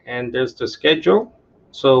 and there's the schedule.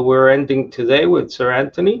 So we're ending today with Sir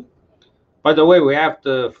Anthony. By the way, we have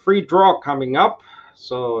the free draw coming up,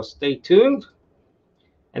 so stay tuned.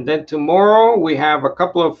 And then tomorrow we have a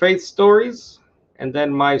couple of faith stories, and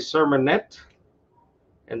then my sermonette.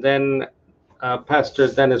 And then Pastor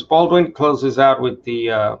Dennis Baldwin closes out with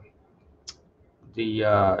the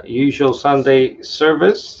usual Sunday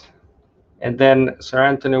service. And then Sir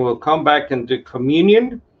Anthony will come back and do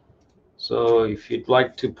communion. So if you'd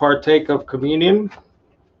like to partake of communion,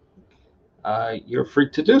 you're free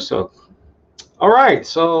to do so. All right,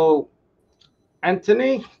 so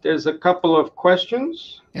Anthony, there's a couple of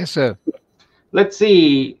questions. Yes, sir. Let's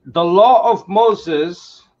see. The law of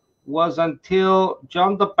Moses was until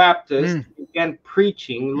John the Baptist began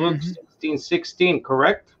preaching, Luke 16:16,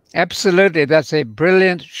 correct? Absolutely. That's a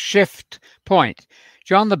brilliant shift point.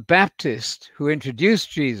 John the Baptist, who introduced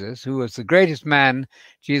Jesus, who was the greatest man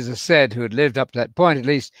Jesus said, who had lived up to that point at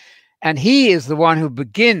least. And he is the one who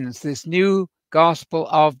begins this new gospel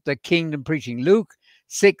of the kingdom preaching. Luke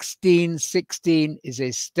 16:16 is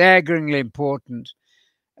a staggeringly important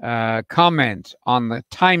comment on the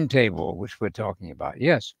timetable which we're talking about.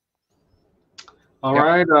 Yes. All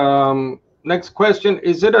right. Next question.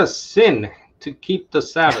 Is it a sin to keep the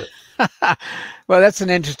Sabbath? Well, that's an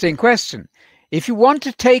interesting question. If you want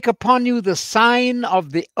to take upon you the sign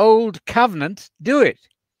of the old covenant, do it.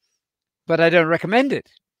 But I don't recommend it.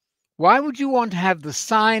 Why would you want to have the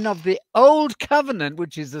sign of the old covenant,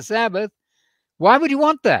 which is the Sabbath? Why would you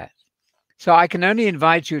want that? So I can only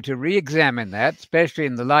invite you to re-examine that, especially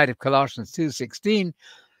in the light of Colossians 2:16,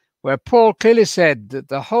 where Paul clearly said that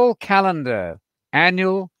the whole calendar,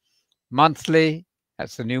 annual, monthly,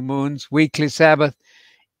 that's the new moons, weekly Sabbath,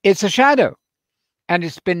 it's a shadow. And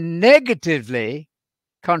it's been negatively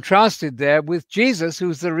contrasted there with Jesus,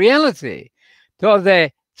 who's the reality. To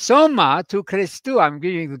the soma to Christou, I'm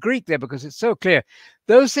giving you the Greek there because it's so clear.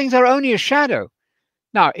 Those things are only a shadow.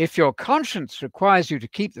 Now, if your conscience requires you to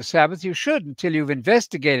keep the Sabbath, you should until you've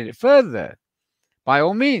investigated it further. By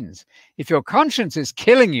all means. If your conscience is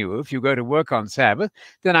killing you if you go to work on Sabbath,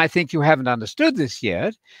 then I think you haven't understood this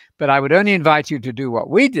yet. But I would only invite you to do what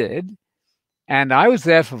we did. And I was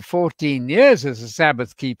there for 14 years as a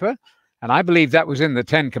Sabbath keeper. And I believe that was in the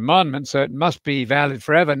 10 Commandments, so it must be valid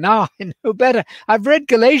forever. Now I know better. I've read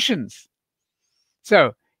Galatians.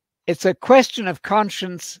 So it's a question of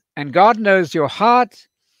conscience, and God knows your heart.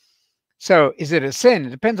 So is it a sin?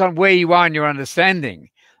 It depends on where you are in your understanding.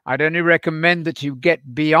 I'd only recommend that you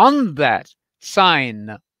get beyond that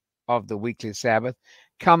sign of the weekly Sabbath,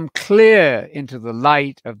 come clear into the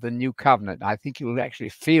light of the new covenant. I think you'll actually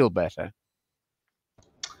feel better.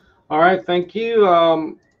 All right, thank you.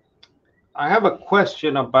 I have a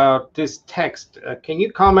question about this text. Can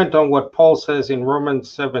you comment on what Paul says in Romans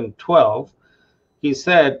 7:12? He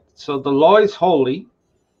said, so the law is holy,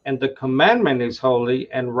 and the commandment is holy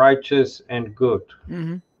and righteous and good.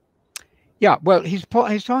 Mm-hmm. Yeah, well, he's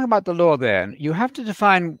talking about the law there. And you have to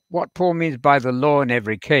define what Paul means by the law in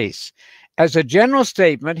every case. As a general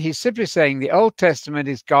statement, he's simply saying the Old Testament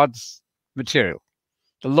is God's material.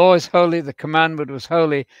 The law is holy, the commandment was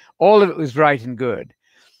holy, all of it was right and good.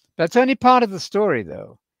 That's only part of the story,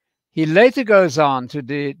 though. He later goes on to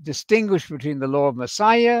distinguish between the law of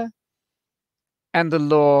Messiah and the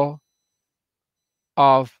law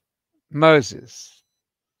of Moses.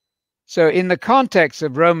 So in the context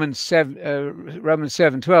of Romans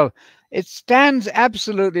 7:12, it stands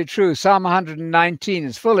absolutely true. Psalm 119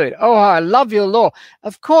 is full of it. Oh, I love your law.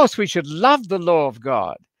 Of course, we should love the law of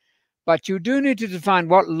God. But you do need to define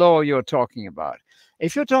what law you're talking about.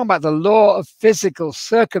 If you're talking about the law of physical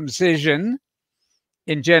circumcision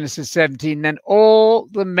in Genesis 17, then all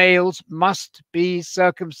the males must be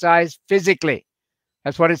circumcised physically.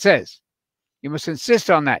 That's what it says. You must insist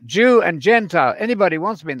on that. Jew and Gentile, anybody who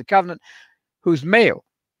wants to be in the covenant who's male,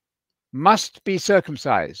 must be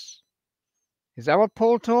circumcised. Is that what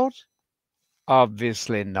Paul taught?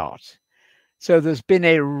 Obviously not. So there's been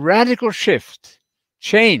a radical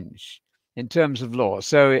change in terms of law.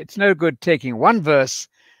 So it's no good taking one verse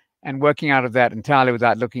and working out of that entirely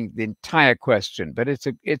without looking at the entire question. But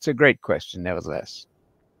it's a great question, nevertheless.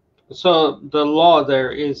 So the law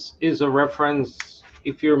there is a reference,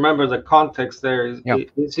 if you remember the context there,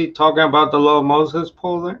 is he talking about the law of Moses,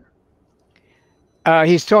 Paul, there?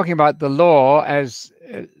 He's talking about the law as,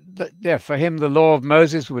 for him, the law of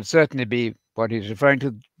Moses would certainly be what he's referring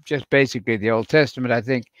to, just basically the Old Testament, I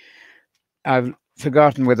think. I've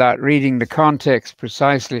forgotten without reading the context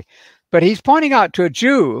precisely. But he's pointing out to a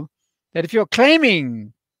Jew that if you're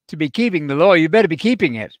claiming to be keeping the law, you better be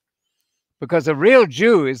keeping it. Because a real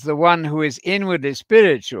Jew is the one who is inwardly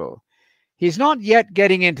spiritual. He's not yet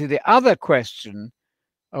getting into the other question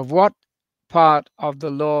of what part of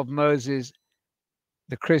the law of Moses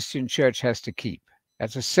the Christian church has to keep.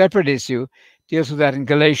 That's a separate issue, deals with that in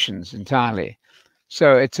Galatians entirely.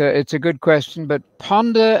 So it's a good question, but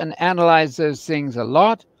ponder and analyze those things a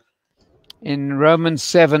lot. In Romans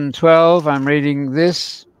 7:12, I'm reading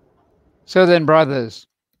this. So then, brothers,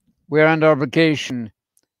 we're under obligation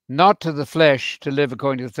not to the flesh to live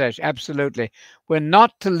according to the flesh. Absolutely. We're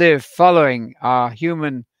not to live following our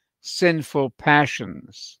human sinful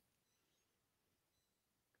passions.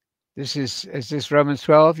 Is this Romans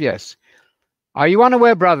 12? Yes. Are you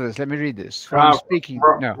unaware, brothers? Let me read this. No.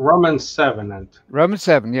 Romans 7. Romans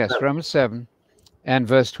 7, yes. 7. Romans 7 and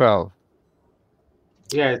verse 12.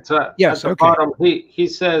 Yeah, it's yes, at the bottom. He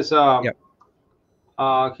says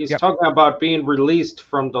he's talking about being released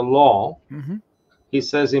from the law. Mm-hmm. he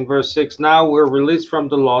says in verse 6, now we're released from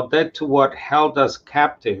the law, dead to what held us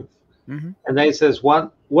captive. Mm-hmm. And then he says,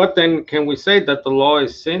 what then can we say, that the law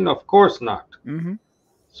is sin? Of course not. Mm-hmm.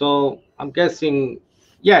 So I'm guessing,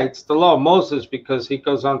 yeah, it's the law of Moses, because he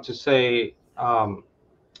goes on to say,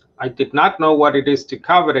 I did not know what it is to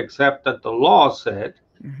covet, except that the law said,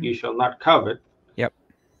 Mm-hmm. you shall not covet. Yep.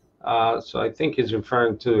 So I think he's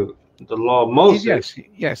referring to the law of Moses.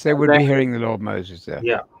 Yes, they would be hearing the law of Moses there.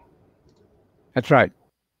 Yeah. That's right.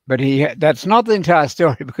 But that's not the entire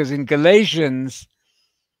story, because in Galatians,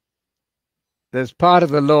 there's part of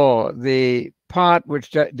the law, the part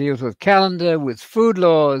which deals with calendar, with food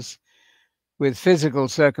laws, with physical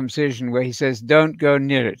circumcision, where he says, don't go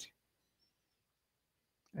near it.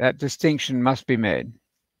 That distinction must be made.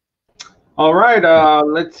 All right.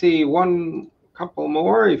 Let's see. Couple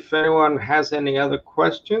more. If anyone has any other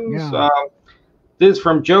questions. Yeah. This is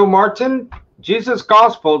from Joe Martin. Jesus'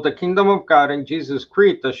 gospel, the kingdom of God, and Jesus'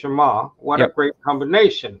 creed, the Shema. What a great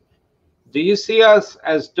combination. Do you see us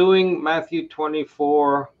as doing Matthew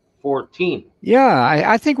 24:14? Yeah,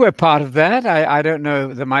 I think we're part of that. I don't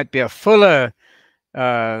know. There might be a fuller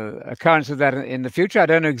occurrence of that in the future. I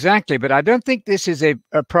don't know exactly, but I don't think this is a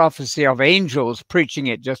prophecy of angels preaching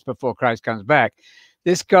it just before Christ comes back.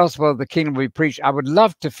 This gospel of the kingdom we preach, I would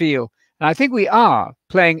love to feel, and I think we are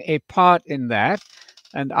playing a part in that.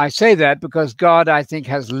 And I say that because God, I think,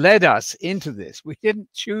 has led us into this. We didn't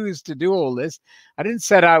choose to do all this. I didn't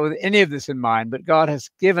set out with any of this in mind, but God has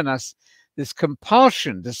given us this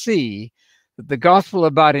compulsion to see that the gospel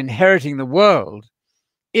about inheriting the world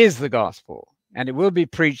is the gospel, and it will be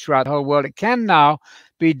preached throughout the whole world. It can now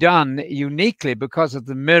be done uniquely because of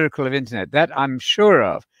the miracle of internet. That I'm sure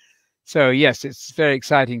of. So yes, it's a very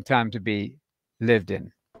exciting time to be lived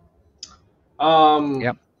in.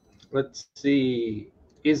 Yep. Let's see.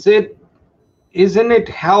 Isn't it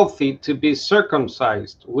healthy to be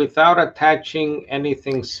circumcised without attaching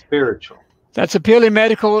anything spiritual? That's a purely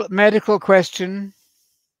medical question.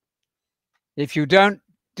 If you don't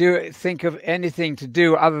think of anything to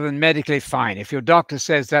do other than medically, fine. If your doctor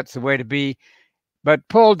says that's the way to be. But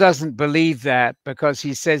Paul doesn't believe that, because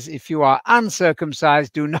he says, if you are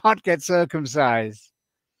uncircumcised, do not get circumcised.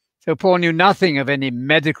 So Paul knew nothing of any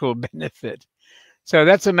medical benefit. So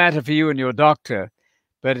that's a matter for you and your doctor.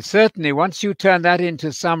 But certainly once you turn that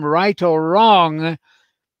into some right or wrong,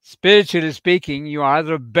 spiritually speaking, you are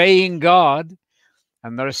either obeying God,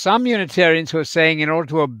 and there are some Unitarians who are saying in order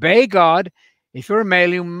to obey God, if you're a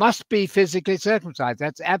male, you must be physically circumcised.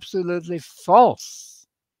 That's absolutely false.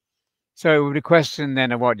 So it would be a question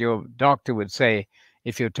then of what your doctor would say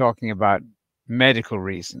if you're talking about medical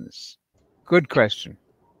reasons. Good question.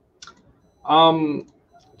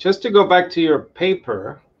 Just to go back to your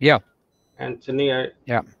paper. Yeah. Anthony, I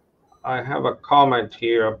have a comment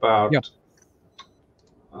here about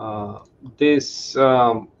this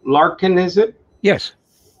Larkin, is it? Yes.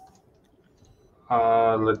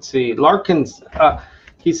 Let's see. Larkin's,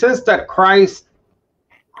 he says that Christ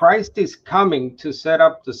is coming to set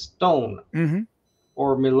up the stone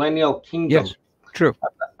or millennial kingdom. Yes, true.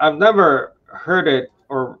 I've never heard it,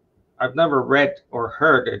 or I've never read or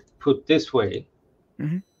heard it put this way.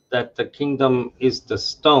 That the kingdom is the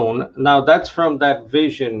stone. Now that's from that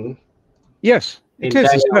vision. Yes, it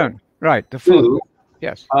is the stone. Right, the food.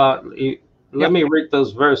 Yes. Let me read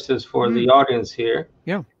those verses for the audience here.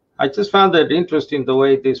 Yeah. I just found it interesting the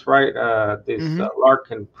way this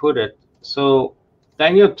Larkin put it. So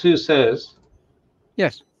Daniel 2 says,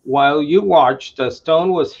 yes, while you watched, a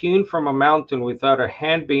stone was hewn from a mountain without a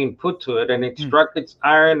hand being put to it, and it struck its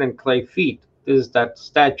iron and clay feet. This is that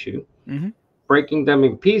statue. Breaking them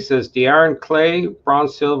in pieces. The iron, clay,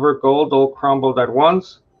 bronze, silver, gold, all crumbled at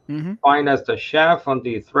once, fine as the chaff on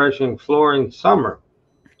the threshing floor in summer.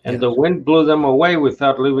 And the wind blew them away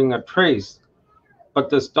without leaving a trace. But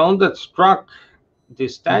the stone that struck the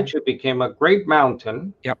statue became a great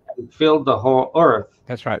mountain and filled the whole earth.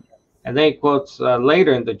 That's right. And then he quotes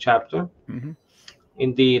later in the chapter,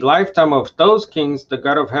 in the lifetime of those kings, the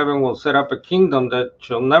God of heaven will set up a kingdom that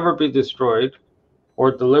shall never be destroyed or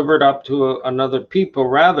delivered up to another people.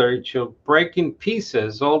 Rather, it shall break in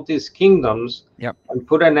pieces all these kingdoms and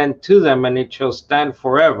put an end to them, and it shall stand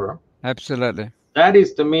forever. Absolutely. That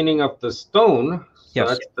is the meaning of the stone. So yes.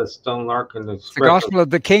 That's the stone Larkin. It's the gospel of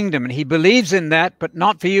the kingdom, and he believes in that, but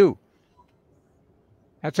not for you.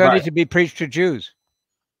 That's only to be preached to Jews.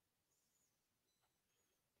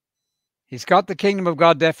 He's got the kingdom of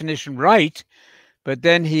God definition right, but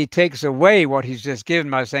then he takes away what he's just given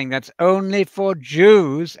by saying that's only for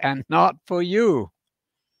Jews and not for you.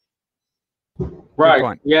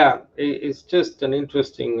 Right. Yeah. It's just an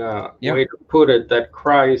interesting way to put it, that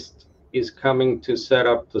Christ is coming to set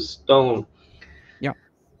up the stone. Yeah.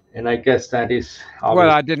 And I guess that is well,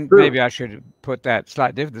 I didn't. true. Maybe I should put that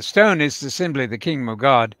slightly different. The stone is simply the kingdom of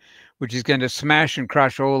God, which is going to smash and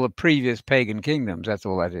crush all the previous pagan kingdoms. That's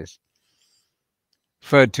all that is.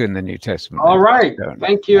 Referred to in the New Testament. All right.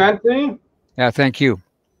 Thank you, Anthony. Yeah, thank you.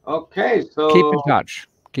 Okay, so keep in touch.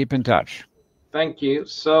 Keep in touch. Thank you.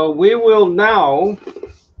 So we will now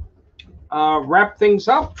wrap things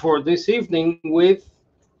up for this evening with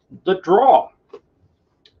the draw,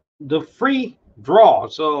 the free draw.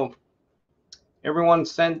 So everyone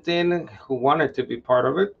sent in who wanted to be part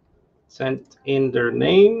of it, sent in their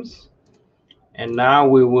names, and now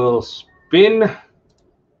we will spin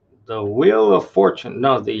the wheel of fortune.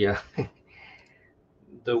 No, the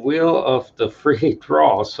wheel of the free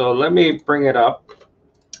draw. So let me bring it up.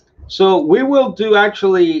 So we will do,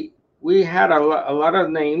 actually, we had a lot of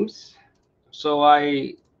names. So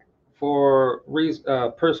for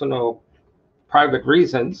personal, private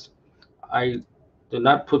reasons, I do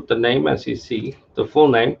not put the name as you see, the full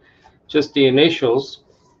name, just the initials.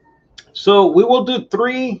 So we will do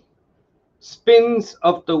 3 spins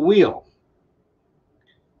of the wheel.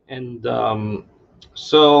 And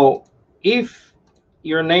so if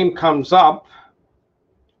your name comes up,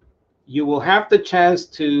 you will have the chance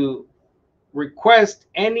to request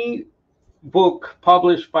any book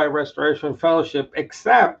published by Restoration Fellowship,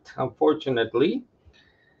 except, unfortunately,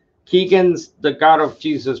 Keegan's The God of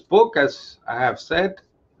Jesus book. As I have said,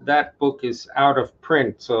 that book is out of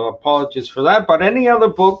print, so apologies for that. But any other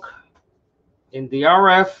book in the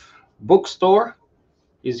RF bookstore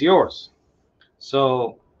is yours.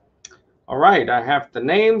 So, all right, I have the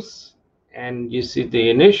names, and you see the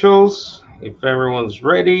initials. If everyone's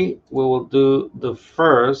ready, we will do the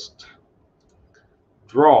first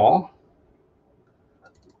draw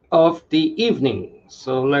of the evening.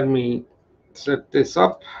 So let me set this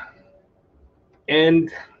up,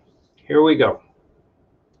 and here we go.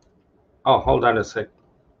 Oh, hold on a sec.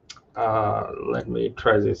 Let me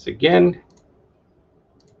try this again.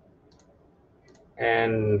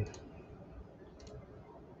 And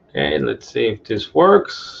okay, let's see if this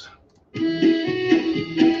works.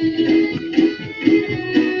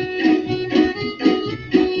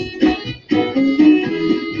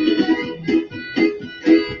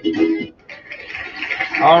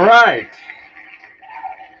 All right.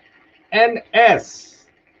 NS.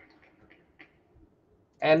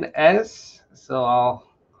 NS. So I'll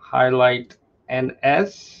highlight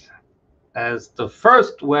NS as the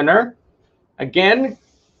first winner. Again,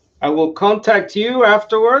 I will contact you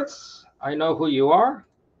afterwards. I know who you are.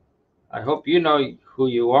 I hope you know who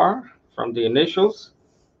you are from the initials.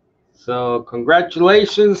 So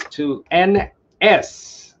congratulations to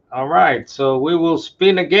NS. All right, so we will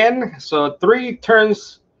spin again. So 3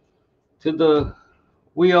 turns to the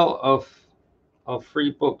wheel of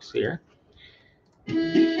free books here.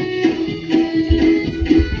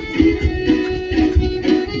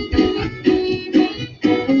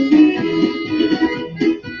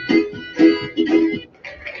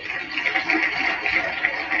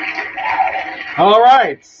 All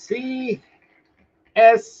right, CSS.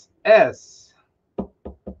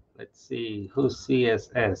 Let's see, who's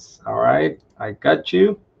CSS? All right, I got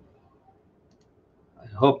you. I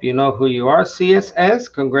hope you know who you are,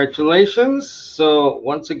 CSS. Congratulations. So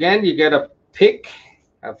once again, you get a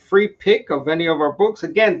free pick of any of our books.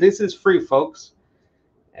 Again, this is free, folks.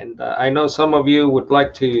 And I know some of you would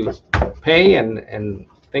like to pay and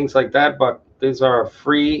things like that, but these are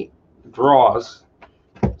free draws.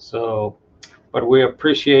 So, but we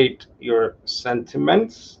appreciate your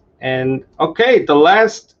sentiments. And okay, the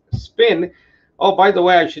last spin. Oh, by the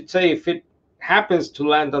way, I should say, if it happens to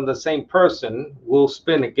land on the same person, we'll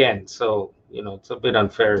spin again. So, you know, it's a bit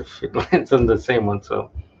unfair if it lands on the same one.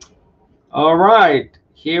 So, all right,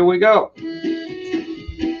 here we go.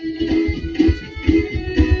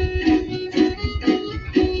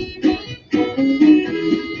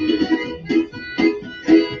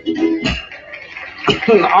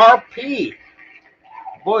 RP.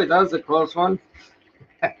 Boy, that was a close one.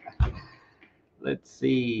 Let's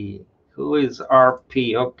see. Who is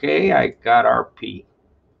RP? Okay, I got RP.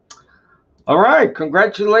 All right,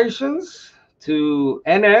 congratulations to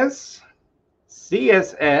NS,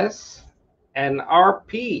 CSS, and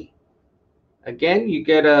RP. Again, you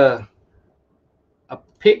get a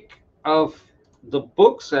pick of the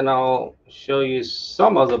books, and I'll show you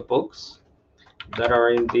some of the books that are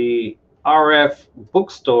in the RF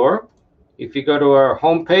bookstore. If you go to our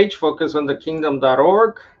homepage,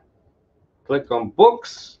 focusonthekingdom.org, click on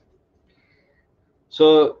books.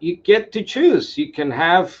 So you get to choose. You can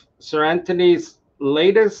have Sir Anthony's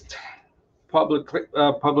latest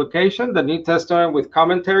publication, the New Testament with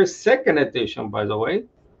Commentary, second edition, by the way.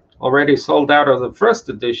 Already sold out of the first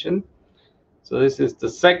edition. So this is the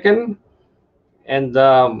second. And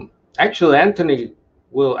actually, Anthony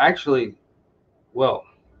will actually, well,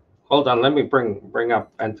 hold on, let me bring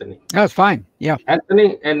up Anthony. That's fine. Yeah.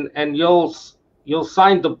 Anthony, and you'll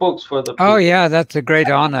sign the books for the people. Oh, yeah, that's a great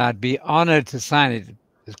honor. I'd be honored to sign it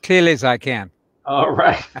as clearly as I can. All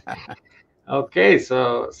right. Okay,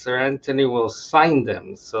 so Sir Anthony will sign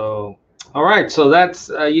them. So, all right, so that's,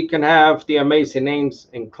 you can have the amazing names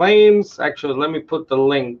and claims. Actually, let me put the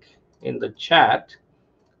link in the chat.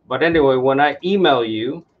 But anyway, when I email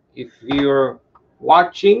you, if you're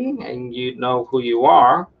watching and you know who you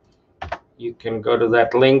are, you can go to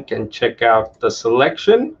that link and check out the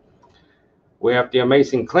selection. We have the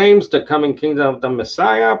amazing claims, the coming kingdom of the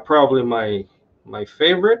Messiah, probably my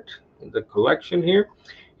favorite in the collection here.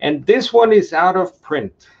 And this one is out of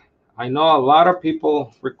print. I know a lot of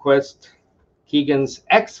people request Keegan's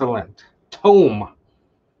excellent tome,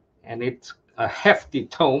 and it's a hefty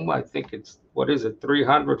tome. I think it's, what is it,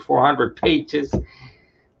 300, 400 pages.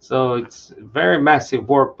 So it's very massive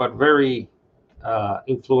work, but very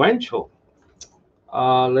influential.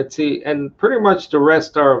 Let's see, and pretty much the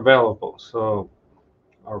rest are available. So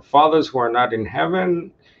Our Fathers Who Are Not in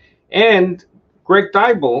Heaven, and Greg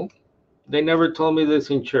Dybel. They never told me this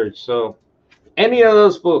in church. So any of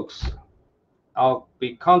those books, I'll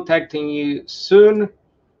be contacting you soon,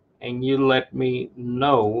 and you let me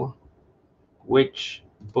know which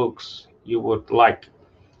books you would like.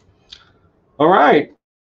 All right.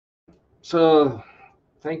 So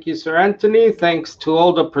thank you, Sir Anthony. Thanks to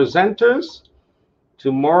all the presenters.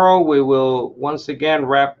 Tomorrow we will once again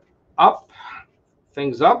wrap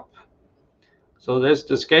things up. So there's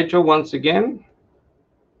the schedule once again.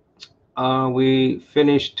 We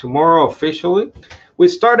finish tomorrow officially. We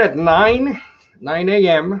start at 9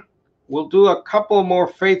 a.m. We'll do a couple more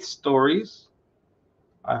faith stories.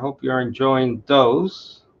 I hope you're enjoying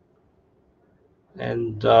those.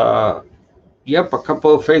 And yep, a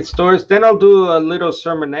couple of faith stories. Then I'll do a little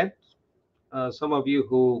sermonette. Some of you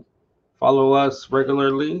who follow us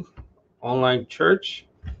regularly, online church,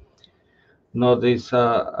 know this.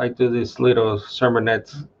 I do these little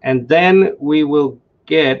sermonettes. And then we will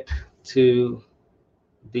get to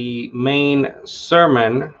the main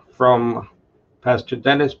sermon from Pastor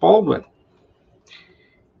Dennis Baldwin.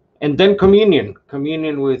 And then communion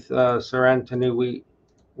with Sir Anthony.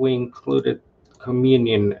 We included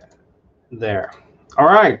communion there. All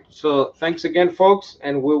right, so thanks again, folks,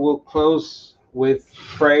 and we will close with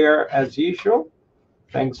prayer as usual.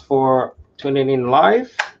 Thanks for tuning in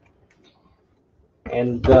live,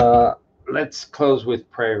 and let's close with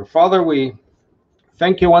prayer. Father, we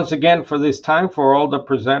thank you once again for this time, for all the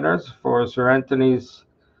presenters, for Sir Anthony's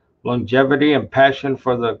longevity and passion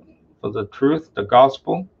for the truth, the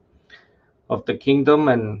gospel of the kingdom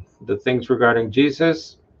and the things regarding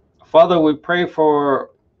Jesus. Father, we pray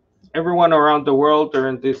for everyone around the world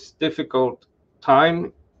during this difficult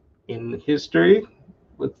time in history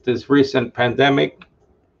with this recent pandemic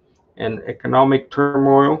and economic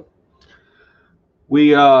turmoil.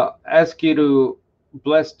 We ask you to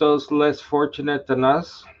bless those less fortunate than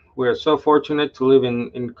us. We're so fortunate to live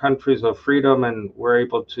in countries of freedom, and we're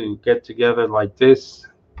able to get together like this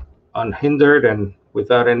unhindered and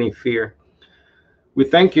without any fear. We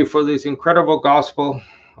thank you for this incredible gospel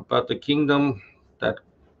about the kingdom, that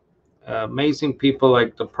amazing people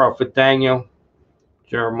like the prophet Daniel,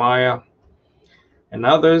 Jeremiah, and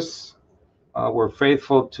others were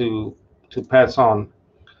faithful to pass on.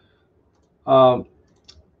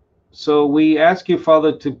 So we ask you,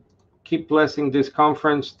 Father, to keep blessing this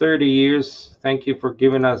conference. 30 years. Thank you for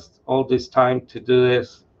giving us all this time to do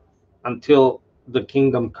this until the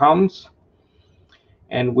kingdom comes.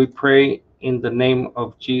 And we pray in the name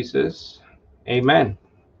of Jesus. Amen.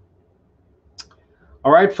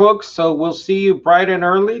 All right, folks. So we'll see you bright and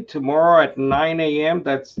early tomorrow at 9 a.m.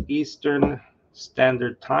 That's Eastern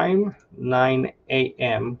Standard Time, 9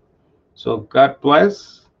 a.m. So God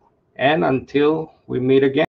bless. And until we meet again.